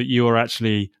out that you are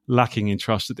actually lacking in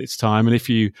trust at this time. And if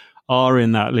you are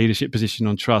in that leadership position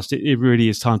on trust, it really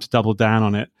is time to double down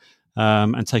on it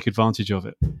and take advantage of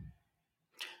it.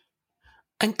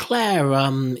 And Claire,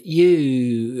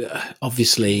 you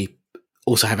obviously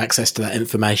also have access to that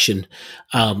information,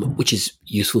 which is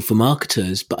useful for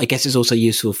marketers, but I guess it's also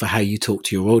useful for how you talk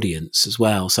to your audience as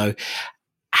well. So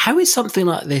how is something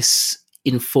like this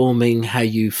informing how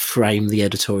you frame the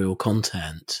editorial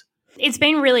content? It's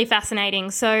been really fascinating.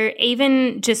 So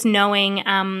even just knowing,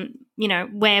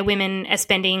 where women are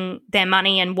spending their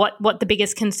money and what the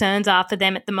biggest concerns are for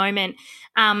them at the moment,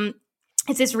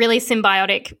 it's this really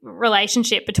symbiotic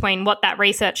relationship between what that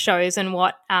research shows and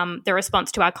what the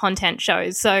response to our content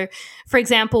shows. So, for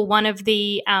example, one of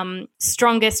the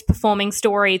strongest performing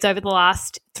stories over the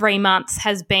last 3 months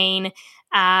has been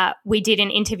we did an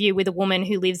interview with a woman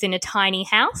who lives in a tiny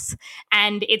house,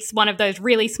 and it's one of those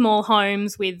really small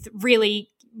homes with really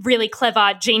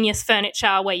clever genius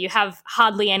furniture where you have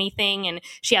hardly anything, and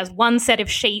she has one set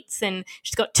of sheets and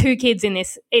she's got 2 kids in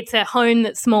this. It's a home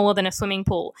that's smaller than a swimming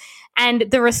pool. And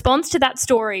the response to that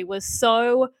story was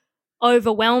so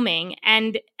overwhelming,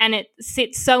 and it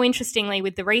sits so interestingly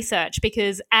with the research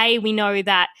because we know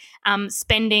that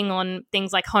spending on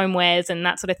things like homewares and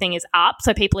that sort of thing is up,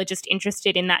 so people are just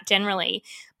interested in that generally,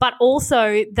 but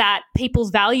also that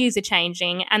people's values are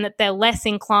changing and that they're less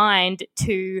inclined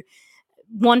to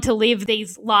want to live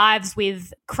these lives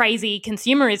with crazy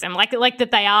consumerism, like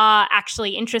that they are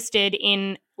actually interested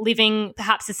in living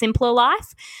perhaps a simpler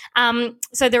life.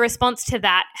 So the response to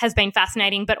that has been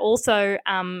fascinating, but also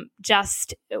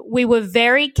just we were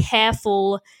very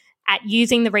careful at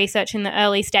using the research in the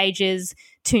early stages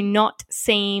to not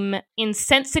seem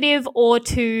insensitive or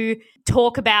to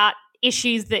talk about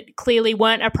issues that clearly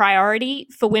weren't a priority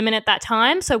for women at that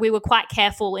time. So we were quite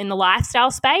careful in the lifestyle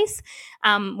space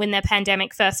when the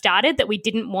pandemic first started, that we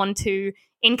didn't want to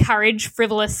encourage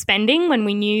frivolous spending when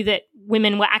we knew that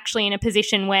women were actually in a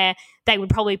position where they would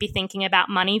probably be thinking about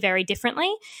money very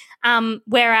differently.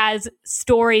 Whereas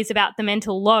stories about the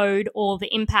mental load or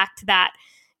the impact that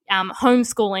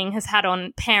homeschooling has had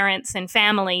on parents and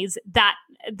families, that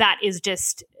is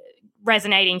just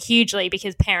resonating hugely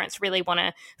because parents really want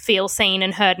to feel seen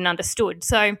and heard and understood.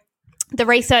 So the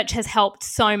research has helped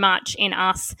so much in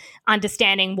us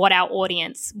understanding what our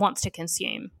audience wants to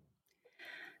consume.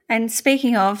 And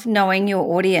speaking of knowing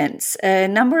your audience, a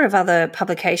number of other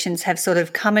publications have sort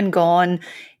of come and gone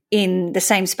in the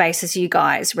same space as you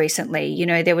guys recently. You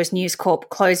know, there was News Corp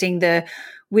closing the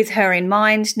With Her in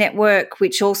Mind network,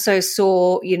 which also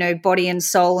saw, you know, Body and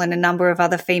Soul and a number of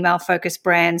other female-focused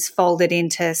brands folded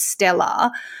into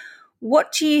Stella.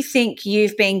 What do you think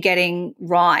you've been getting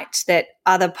right that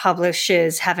other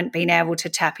publishers haven't been able to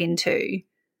tap into?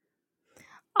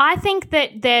 I think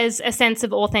that there's a sense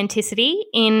of authenticity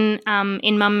in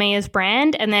Mamamia's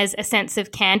brand, and there's a sense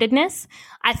of candidness.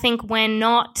 I think we're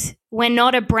not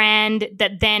a brand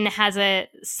that then has a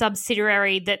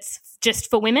subsidiary that's just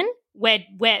for women. Where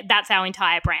that's our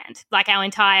entire brand. Like our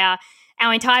entire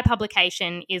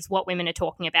publication is what women are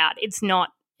talking about. It's not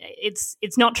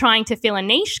trying to fill a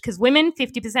niche, because women,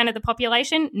 50% of the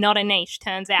population, not a niche,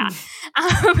 turns out.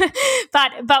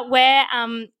 But where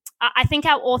I think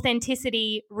our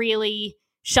authenticity really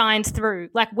shines through.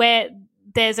 Like where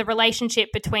there's a relationship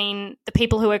between the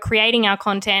people who are creating our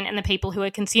content and the people who are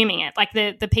consuming it. Like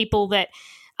the people that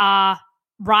are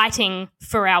writing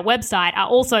for our website are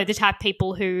also the type of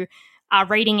people who are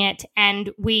reading it, and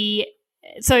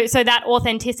so that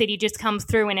authenticity just comes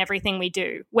through in everything we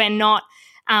do. We're not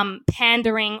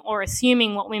pandering or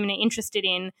assuming what women are interested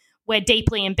in. We're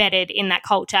deeply embedded in that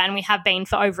culture, and we have been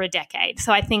for over a decade.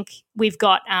 So I think we've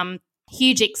got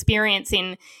huge experience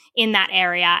in that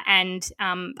area, and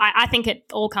I think it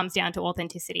all comes down to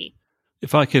authenticity.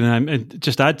 If I can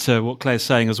just add to what Claire's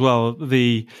saying as well,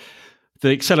 the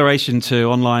acceleration to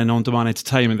online on-demand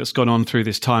entertainment that's gone on through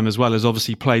this time as well has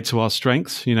obviously played to our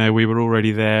strengths. You know, we were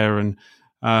already there, and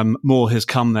more has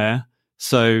come there.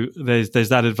 So there's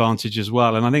that advantage as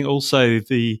well. And I think also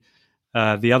the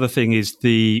other thing is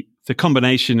the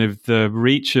combination of the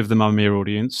reach of the Mamamia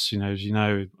audience. You know, as you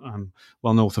know,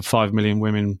 well north of 5 million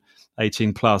women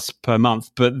 18 plus per month,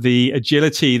 but the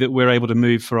agility that we're able to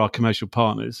move for our commercial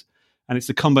partners. And it's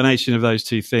the combination of those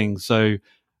two things. So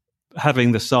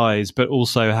having the size, but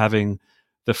also having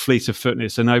the fleet of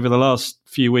footness. And over the last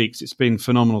few weeks, it's been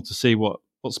phenomenal to see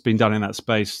what's been done in that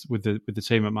space with the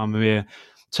team at Mamamia,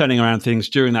 turning around things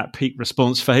during that peak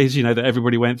response phase, you know, that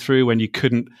everybody went through when you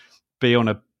couldn't be on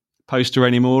a poster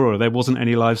anymore, or there wasn't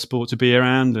any live sport to be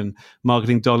around, and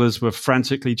marketing dollars were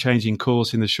frantically changing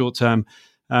course in the short term.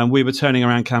 We were turning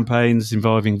around campaigns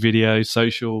involving video,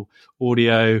 social,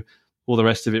 audio, all the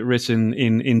rest of it written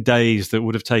in days that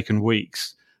would have taken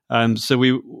weeks. So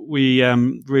we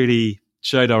really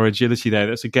showed our agility there.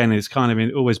 That's, again, it's kind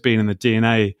of always been in the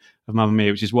DNA of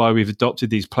Mamamia, which is why we've adopted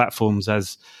these platforms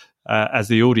as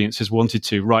the audience has wanted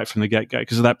to right from the get-go,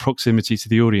 because of that proximity to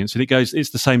the audience. And it's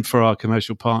the same for our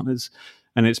commercial partners,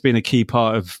 and it's been a key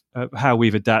part of how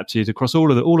we've adapted across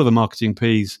all of the marketing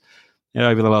Ps, you know,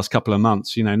 over the last couple of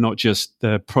months. You know, not just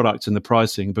the product and the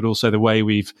pricing, but also the way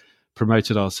we've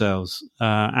promoted ourselves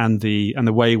and the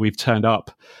way we've turned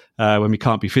up when we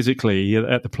can't be physically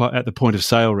at the point of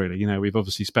sale. Really, you know, we've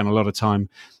obviously spent a lot of time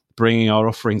bringing our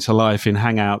offering to life in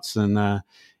Hangouts and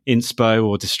inspo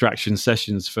or distraction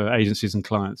sessions for agencies and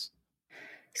clients.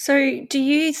 So do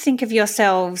you think of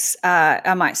yourselves,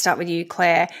 I might start with you,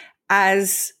 Claire,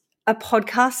 as a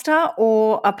podcaster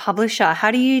or a publisher? How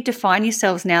do you define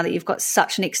yourselves now that you've got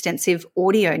such an extensive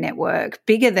audio network,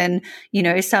 bigger than, you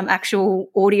know, some actual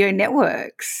audio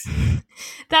networks?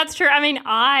 That's true. I mean,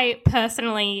 I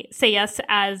personally see us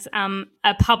as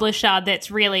a publisher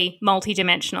that's really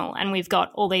multidimensional, and we've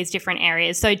got all these different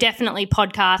areas. So definitely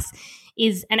podcasts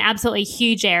is an absolutely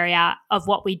huge area of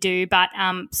what we do, but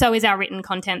so is our written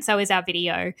content, so is our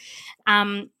video.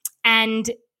 But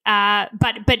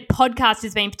podcast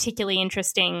has been particularly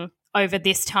interesting over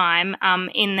this time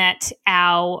in that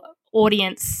our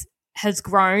audience has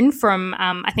grown from,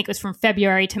 I think it was from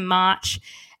February to March,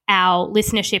 our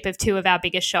listenership of 2 of our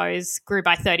biggest shows grew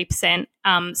by 30%.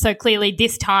 So clearly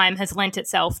this time has lent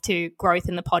itself to growth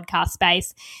in the podcast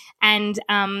space. And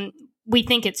we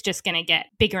think it's just going to get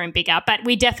bigger and bigger. But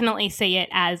we definitely see it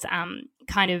as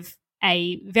kind of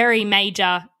a very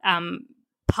major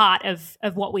part of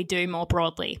what we do more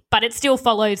broadly. But it still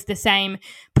follows the same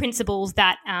principles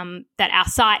that that our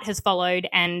site has followed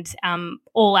and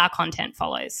all our content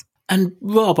follows. And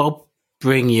Rob, I'll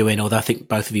bring you in, although I think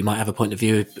both of you might have a point of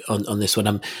view on this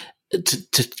one.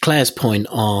 To Claire's point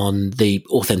on the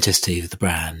authenticity of the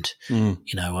brand,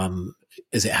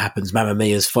 as it happens,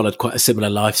 Mamamia has followed quite a similar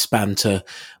lifespan to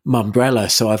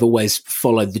Mumbrella, so I've always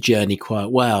followed the journey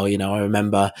quite well. I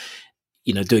remember,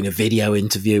 doing a video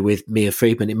interview with Mia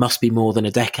Freedman. It must be more than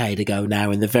a decade ago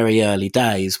now, in the very early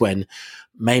days, when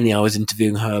mainly I was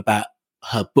interviewing her about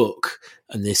her book,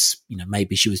 and this,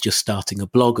 maybe she was just starting a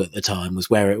blog at the time, was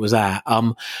where it was at.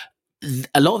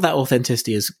 A lot of that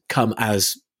authenticity has come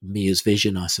as Mia's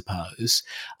vision, I suppose.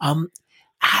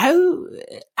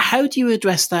 How do you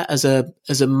address that as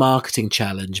a marketing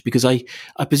challenge? Because I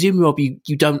presume, Rob,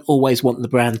 you don't always want the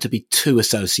brand to be too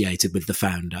associated with the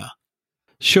founder.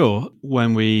 Sure.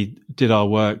 When we did our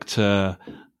work to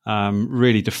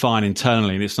really define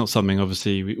internally, and it's not something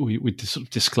obviously we sort of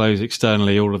disclose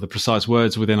externally all of the precise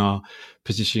words within our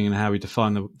positioning and how we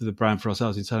define the brand for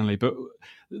ourselves internally, but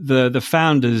the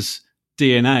founder's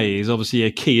DNA is obviously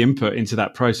a key input into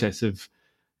that process of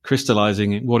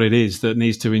crystallizing what it is that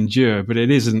needs to endure. But it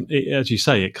isn't, as you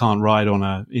say, it can't ride on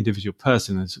an individual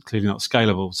person. It's clearly not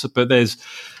scalable. So, but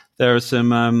there are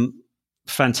some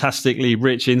fantastically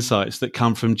rich insights that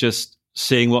come from just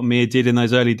seeing what Mia did in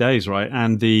those early days, right?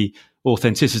 And the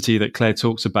authenticity that Claire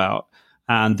talks about,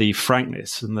 and the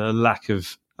frankness and the lack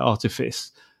of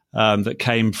artifice that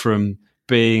came from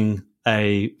being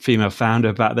a female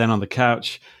founder back then on the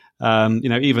couch.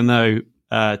 Even though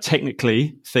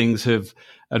technically things have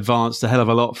advanced a hell of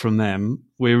a lot from them,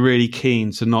 we're really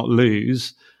keen to not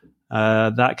lose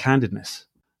that candidness.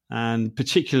 And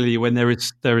particularly when there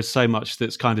is so much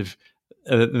that's kind of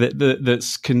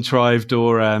that's contrived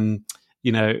or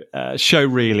show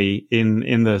really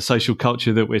in the social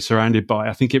culture that we're surrounded by.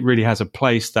 I think it really has a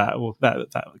place, that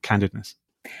candidness.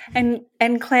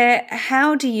 And Claire,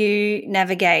 how do you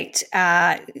navigate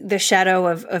the shadow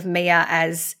of Mia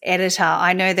as editor?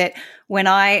 I know that when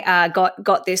I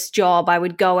got this job, I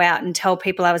would go out and tell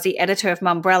people I was the editor of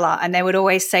Mumbrella, and they would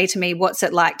always say to me, "What's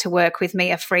it like to work with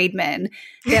Mia Freedman?"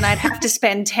 Then I'd have to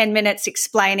spend 10 minutes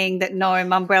explaining that no,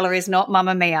 Mumbrella is not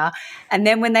Mamamia. And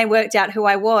then when they worked out who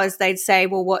I was, they'd say,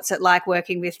 "Well, what's it like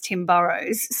working with Tim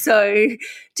Burrows?" So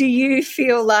do you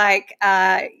feel like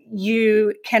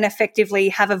you can effectively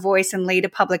have a voice and lead a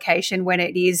publication when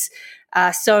it is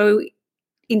so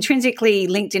intrinsically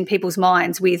linked in people's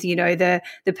minds with, the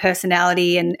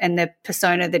personality and the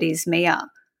persona that is Mia?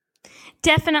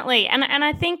 Definitely. And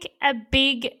I think a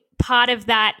big part of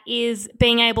that is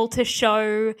being able to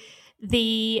show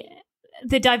the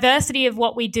diversity of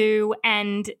what we do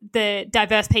and the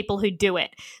diverse people who do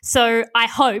it. So I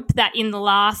hope that in the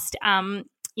last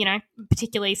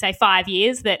particularly say 5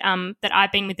 years that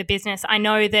I've been with the business, I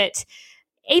know that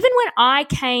even when I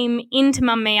came into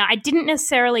Mamamia, I didn't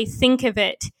necessarily think of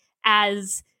it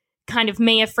as kind of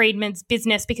Mia Freedman's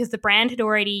business, because the brand had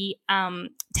already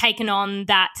taken on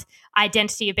that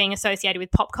identity of being associated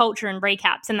with pop culture and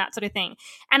recaps and that sort of thing.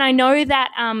 And I know that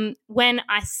when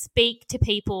I speak to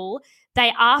people,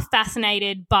 they are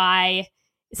fascinated by,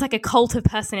 it's like a cult of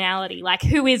personality, like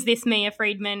who is this Mia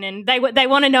Freedman? And they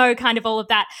want to know kind of all of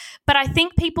that. But I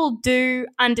think people do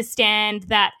understand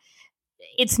that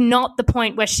it's not the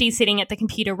point where she's sitting at the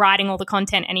computer writing all the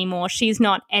content anymore. She's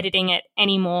not editing it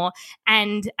anymore.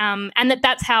 And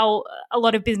that's how a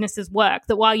lot of businesses work,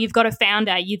 that while you've got a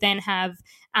founder, you then have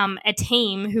a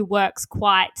team who works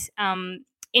quite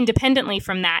independently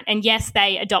from that. And yes,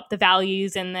 they adopt the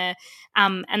values and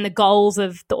the goals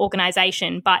of the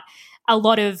organization, but a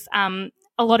lot of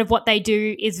what they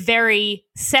do is very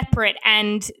separate,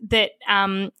 and that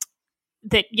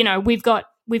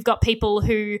we've got people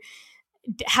who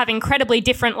have incredibly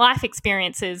different life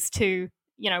experiences to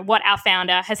what our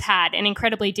founder has had, and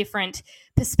incredibly different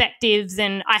perspectives.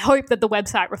 And I hope that the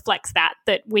website reflects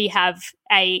that we have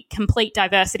a complete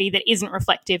diversity that isn't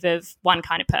reflective of one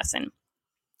kind of person.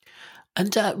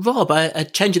 And Rob,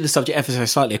 changing the subject ever so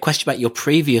slightly, a question about your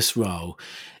previous role.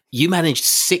 You managed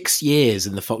 6 years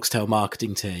in the Foxtel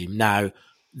marketing team. Now,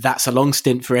 that's a long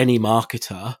stint for any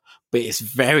marketer, but it's a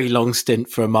very long stint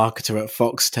for a marketer at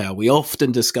Foxtel. We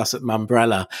often discuss at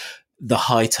Mumbrella the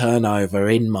high turnover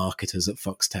in marketers at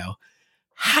Foxtel.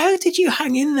 How did you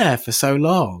hang in there for so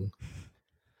long?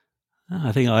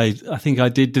 I think I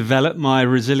did develop my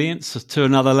resilience to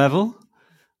another level.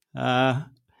 I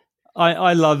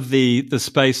love the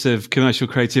space of commercial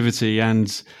creativity and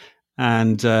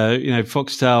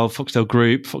Foxtel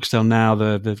Group, Foxtel Now,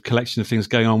 the collection of things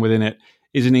going on within it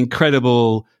is an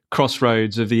incredible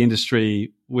crossroads of the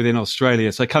industry within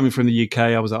Australia. So coming from the UK,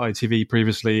 I was at ITV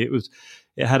previously.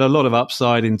 It had a lot of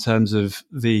upside in terms of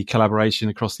the collaboration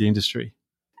across the industry.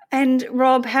 And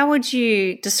Rob, how would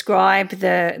you describe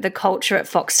the culture at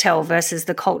Foxtel versus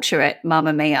the culture at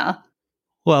Mamamia?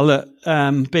 Well, look,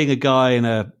 being a guy in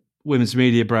a women's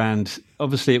media brand,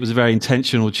 obviously it was a very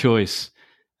intentional choice.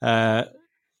 When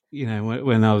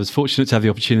I was fortunate to have the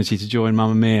opportunity to join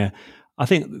Mamamia, I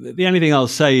think the only thing I'll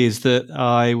say is that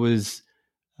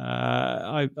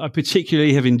I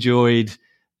particularly have enjoyed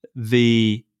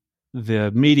the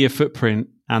media footprint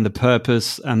and the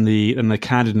purpose and the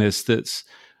candidness that's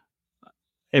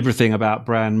everything about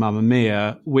brand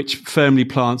Mamamia, which firmly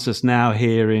plants us now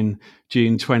here in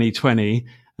June 2020.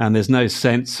 And there's no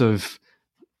sense of,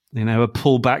 a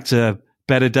pull back to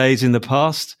better days in the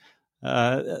past.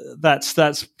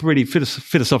 That's pretty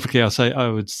philosophically, I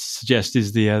would suggest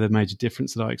is the major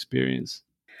difference that I experience.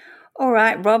 All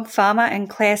right, Rob Farmer and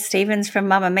Claire Stevens from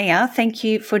Mamamia, thank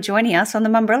you for joining us on the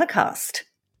Mumbrella Cast.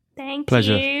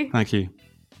 Pleasure. you. Thank you.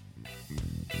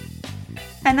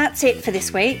 And that's it for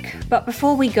this week. But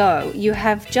before we go, you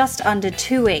have just under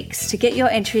 2 weeks to get your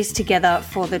entries together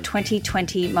for the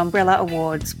 2020 Mumbrella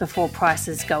Awards before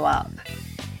prices go up.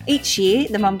 Each year,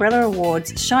 the Mumbrella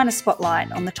Awards shine a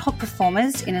spotlight on the top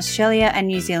performers in Australia and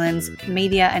New Zealand's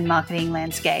media and marketing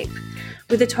landscape.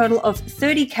 With a total of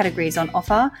 30 categories on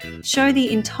offer, show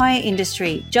the entire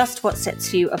industry just what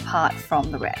sets you apart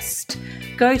from the rest.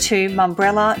 Go to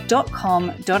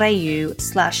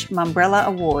mumbrella.com.au/Mumbrella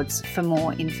Awards for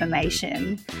more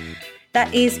information.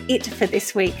 That is it for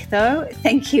this week, though.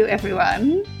 Thank you,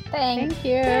 everyone. Thank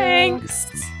you. Thanks.